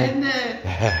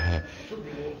that.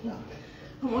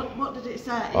 And what did it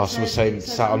say? It Oh, someone said- saying it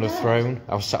said, sat on "I'm the dead." throne.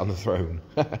 I was sat on the throne.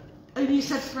 And you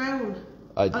said throne.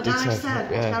 I And did I say,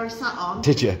 said, yeah. Gary sat on.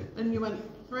 Did you? And you went,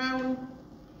 throne.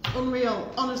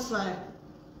 Unreal, honestly.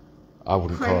 I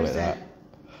wouldn't call it Crazy. that.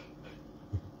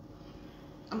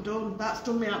 I'm done. That's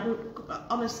done me out.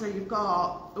 Honestly, you've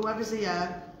got whoever's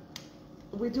here.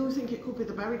 We do think it could be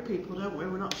the buried people, don't we?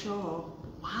 We're not sure.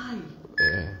 Why?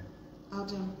 Yeah.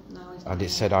 Adam, no, he's And not. it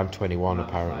said I'm 21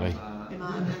 apparently. It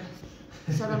might be.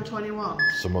 It said I'm 21.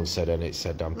 Someone said and it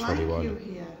said I'm Like 21. you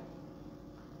here.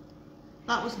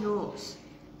 That was nuts.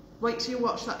 Wait till you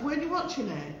watch that. Weren't you watching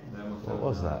it? What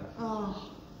was that? Oh,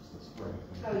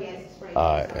 Oh yes, spray.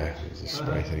 Yeah, it's a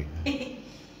spray thing.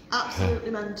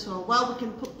 absolutely mental. Well, we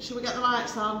can put. Should we get the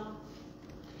lights on?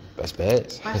 Best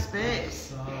bits. Best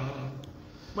bits.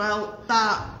 Well,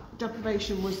 that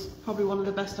deprivation was probably one of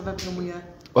the best I've ever done with you.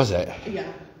 Was it?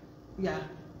 Yeah, yeah.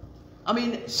 I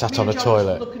mean, Sat me on and a John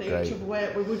toilet. looking at Great. each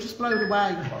other, we were just blown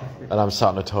away. And I'm sat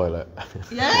on a toilet.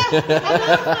 Yeah, I know,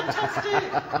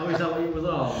 fantastic. Oh, is that what you was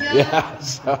on? Yeah.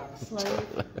 So- Slave.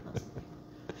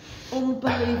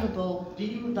 Unbelievable. Do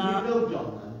you That- know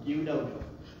John then? Do you know John?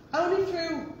 Only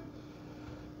through.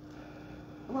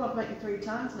 Well, I've met you 3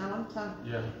 times now, haven't I?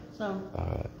 Yeah. So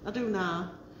Alright, I do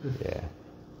now. yeah.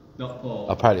 Not Paul.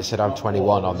 Apparently it said I'm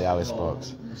 21 on the Alice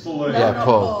box. Still No, learning. Yeah, not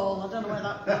Paul. Paul. I don't know where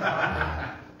that.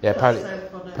 Yeah, That's apparently, so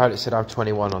funny. apparently it said I'm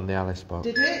 21 on the Alice box.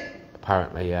 Did it?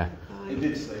 Apparently, yeah. It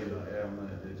did say that, yeah, on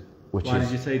there, it did. Which Why is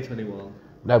did you say 21?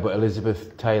 no, but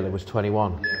Elizabeth Taylor was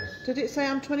 21. Did it say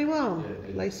I'm 21? Yeah, it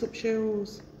did. Lace up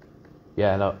shoes.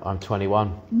 Yeah, look, I'm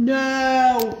 21.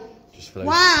 No. Just for those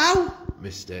Wow. who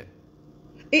missed it.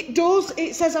 It does.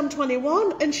 It says I'm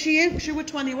 21, and she were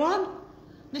 21.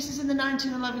 This is in the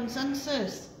 1911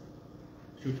 census.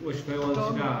 Which one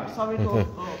Done. guy? Sorry, Lord,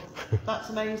 but that's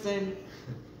amazing.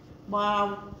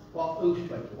 Wow. What, who's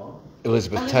 21?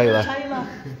 Elizabeth Elizabeth Taylor. Taylor.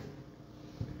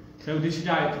 So did she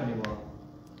die at 21?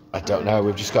 I don't know.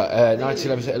 We've just got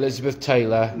 1911 Elizabeth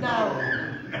Taylor. No.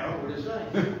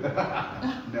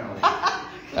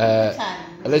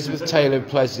 Elizabeth Taylor in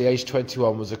Plesley, aged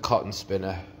 21, was a cotton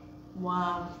spinner.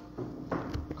 Wow.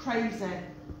 Crazy.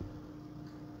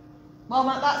 Well,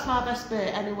 that's my best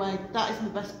bit anyway. That is my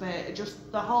best bit. It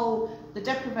just, the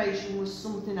deprivation was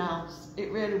something else.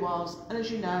 It really was. And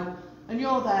as you know, and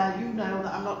you're there, you know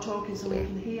that I'm not talking so we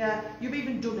can hear. You've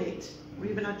even done it. We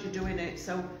even had you doing it.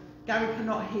 So Gary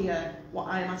cannot hear what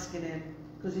I'm asking him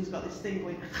because he's got this thing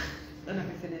with and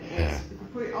everything in it. If we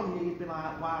put it on you, you'd be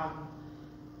like, wow.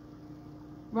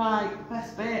 Right,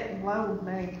 best bit, blow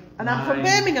me. And I'm from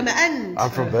Birmingham at end.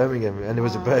 I'm from Birmingham, and there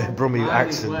was a Brummie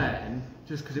accent. When,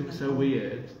 just because it was so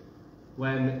weird,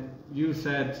 when you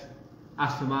said,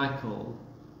 ask for Michael,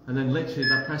 and then literally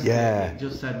that press it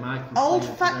just said Michael. Old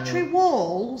factory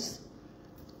walls.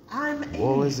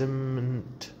 Wallism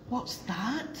and... What's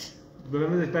that?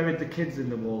 Remember they buried the kids in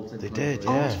the walls? They did,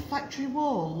 Old factory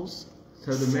walls.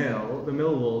 So the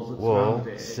mill walls that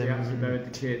surrounded it, they actually buried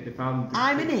the kid. They found.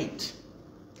 I'm in it.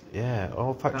 Yeah,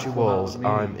 old factory walls.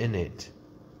 I'm in it.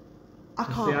 I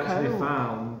can't They actually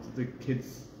found the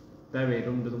kids buried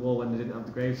under the wall when they didn't have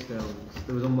the gravestones.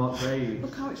 There was unmarked graves.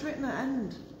 Look how it's written at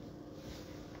end.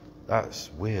 That's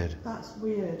weird. That's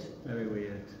weird. Very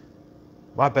weird.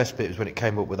 My best bit was when it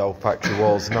came up with old factory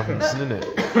walls and nothing, isn't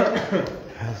it?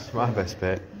 That's my best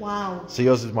bit. Wow. So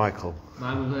yours is Michael.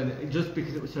 Mine was just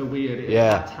because it was so weird.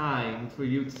 At that time, for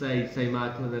you to say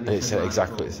Michael and then you said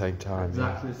exactly at the same time.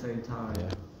 Exactly the same time.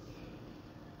 Yeah.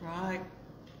 Right.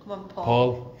 Come on,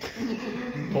 Paul.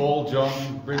 Paul, John,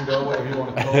 Brindo, whatever you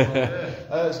want to call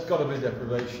it. It's got to be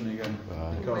deprivation again.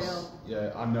 Because,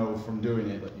 I know from doing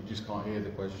it that you just can't hear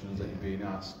the questions that you're being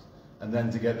asked. And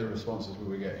then to get the responses we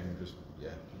were getting, just,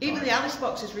 Even the Alice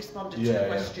boxes responded to the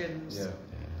questions.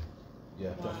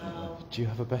 Yeah, definitely. Do you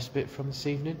have a best bit from this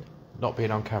evening? Not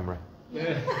being on camera. I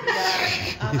don't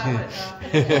know,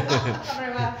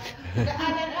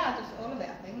 just all of it,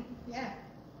 I think. Yeah.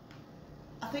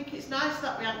 I think it's nice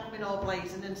that we aren't coming all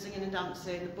blazing and singing and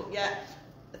dancing, but yet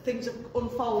things have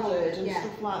unfolded and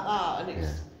stuff like that, and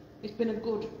it's been a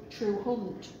good, true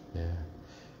hunt. Yeah.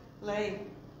 Lee.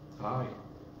 Hi.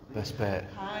 Best bit.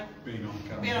 Hi. Being on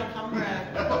camera. Being on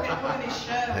camera. Plugging his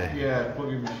show. Yeah,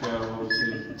 plugging my show,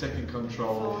 obviously taking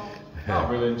control. I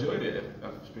really enjoyed it.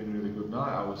 It's been a really good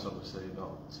night. I was obviously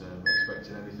not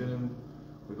expecting anything, and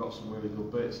we got some really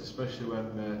good bits, especially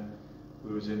when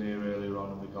we was in here earlier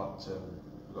on and we got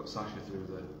Sasha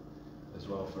through as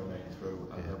well for a name through,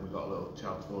 and then we got a little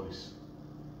child's voice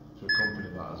to accompany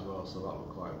that as well. So that was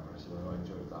quite impressive. I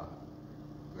enjoyed that.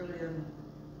 Brilliant.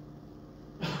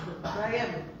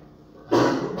 Graham.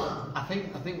 I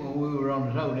think when we were on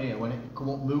the road here, when it come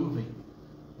up moving,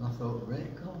 and I thought,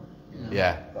 really cool. You know?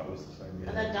 Yeah. That was the same.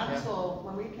 And then dancehall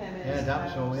when we came in. Yeah,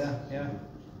 dancehall, yeah.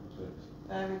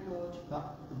 Very good.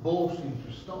 The ball seems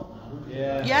to stop now, doesn't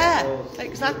it? Yeah,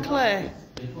 exactly.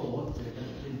 Before, it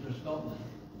seems to stop now.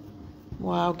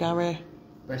 Wow, Gary.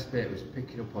 Best bit was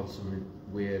picking up on something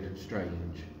weird and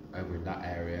strange over in that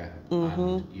area, Mm-hmm.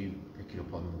 and you picking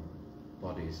up on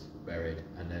bodies buried,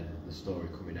 and then the story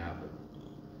coming out that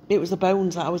It was the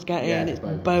bones that I was getting. yeah, It's the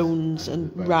bones the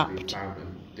and bones wrapped. being found,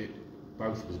 and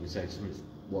both of us would say something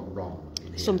was wrong in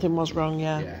here. Something was wrong,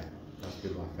 Yeah, that's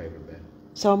been my favourite bit.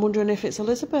 So I'm wondering if it's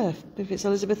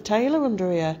Elizabeth Taylor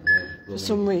under here. For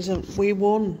some reason, we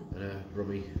won. And a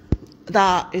Brummie.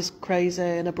 That is crazy.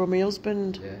 And a Brummie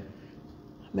husband. Yeah.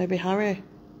 Maybe Harry.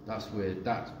 That's weird.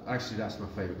 That's my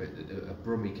favourite bit. A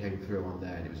Brummie came through on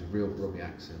there, and it was a real Brummie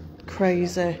accent.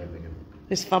 Crazy.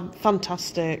 It's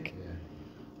fantastic. Yeah.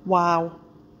 Wow.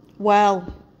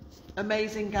 Well,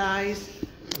 amazing guys.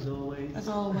 As always. As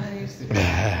always. We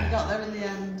got there in the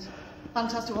end.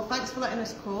 Fantastic. Well, thanks for letting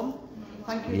us come.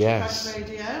 Thank you to Press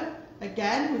Radio.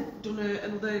 Again, we've done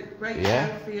another great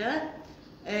show for you.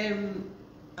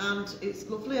 And it's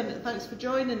lovely. And thanks for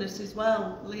joining us as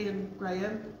well, Lee and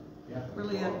Graham. Yeah,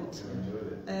 brilliant.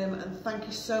 And thank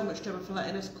you so much, Gemma, for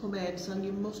letting us come in. So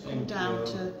you must come down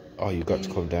to. Oh, you've got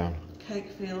to come down. Cake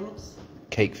Fields.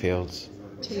 Cake Fields.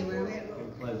 Tea room.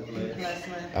 Leslie.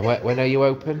 And when are you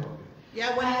open?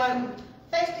 Yeah, when you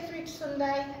Thursday through to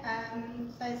Sunday,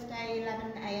 Thursday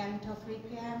 11 AM till 3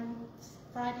 PM,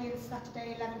 Friday and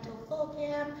Saturday 11 till 4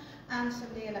 PM, and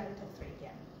Sunday 11 till 3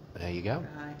 PM. There you go.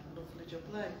 Right, lovely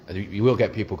jubbly. And you will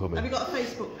get people coming. Have you got a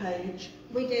Facebook page?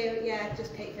 We do, yeah,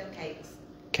 just Cakefield Cakes.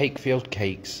 Cakefield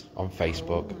Cakes on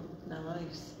Facebook. Oh,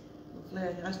 nice.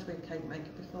 Lovely. I used to be a cake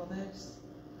maker before this.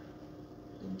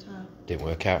 Didn't I? Didn't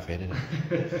work out for you, did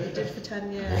it? It did for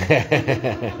 10 years.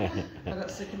 I got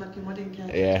sick of making wedding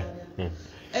cake. Yeah.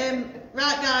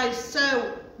 Right, guys,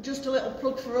 so just a little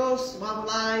plug for us while we're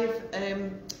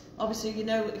live. Obviously, you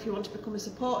know, if you want to become a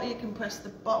supporter, you can press the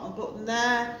bottom button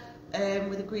there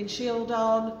with a green shield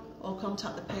on, or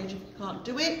contact the page if you can't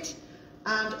do it.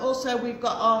 And also we've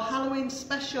got our Halloween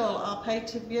special, our pay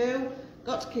to view.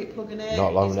 Got to keep plugging it.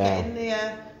 Not long it's now. Getting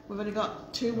there. We've only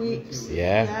got 2 weeks.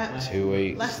 Yeah, 2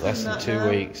 weeks. Less than that 2 now.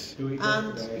 weeks. 2 weeks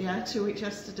And yesterday. yeah, 2 weeks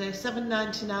yesterday.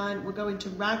 $7.99. We're going to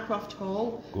Rycroft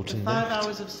Hall for Guten 5 Nacht.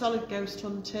 hours of solid ghost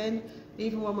hunting.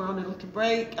 Even when we're on a little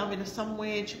break, having a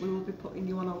sandwich, we will be putting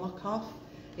you on a lock off.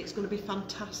 It's going to be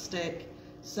fantastic.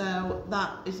 So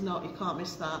that is not, you can't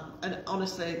miss that. And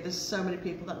honestly, there's so many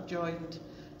people that have joined.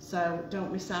 So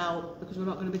don't miss out because we're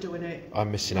not going to be doing it.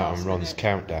 I'm missing out on last Ron's minute.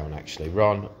 countdown actually.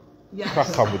 Ron, Yes.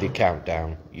 crack on with your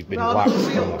countdown. You've been Ron, waxed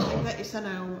hurry on up that and one. get your son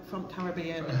home from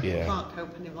Caribbean. Yeah. Can't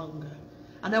cope any longer.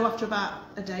 I know after about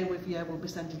a day with you, we'll be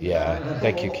sending you Yeah, home.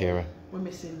 thank you, Kira. We're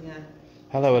missing you.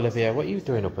 Hello, Olivia. What are you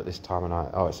doing up at this time of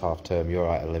night? Oh, it's half term. You're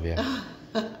right, Olivia.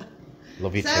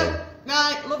 Love you too. So,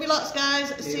 right, love you lots, guys.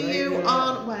 See you later.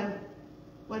 on when?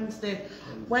 Wednesday.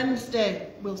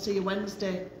 Wednesday. We'll see you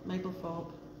Wednesday,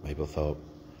 Mablethorpe. Mablethorpe.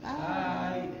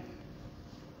 Bye.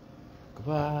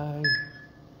 Goodbye.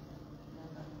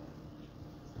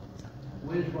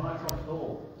 Where's Rycroft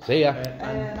Hall? See ya.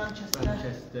 Manchester.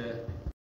 Manchester.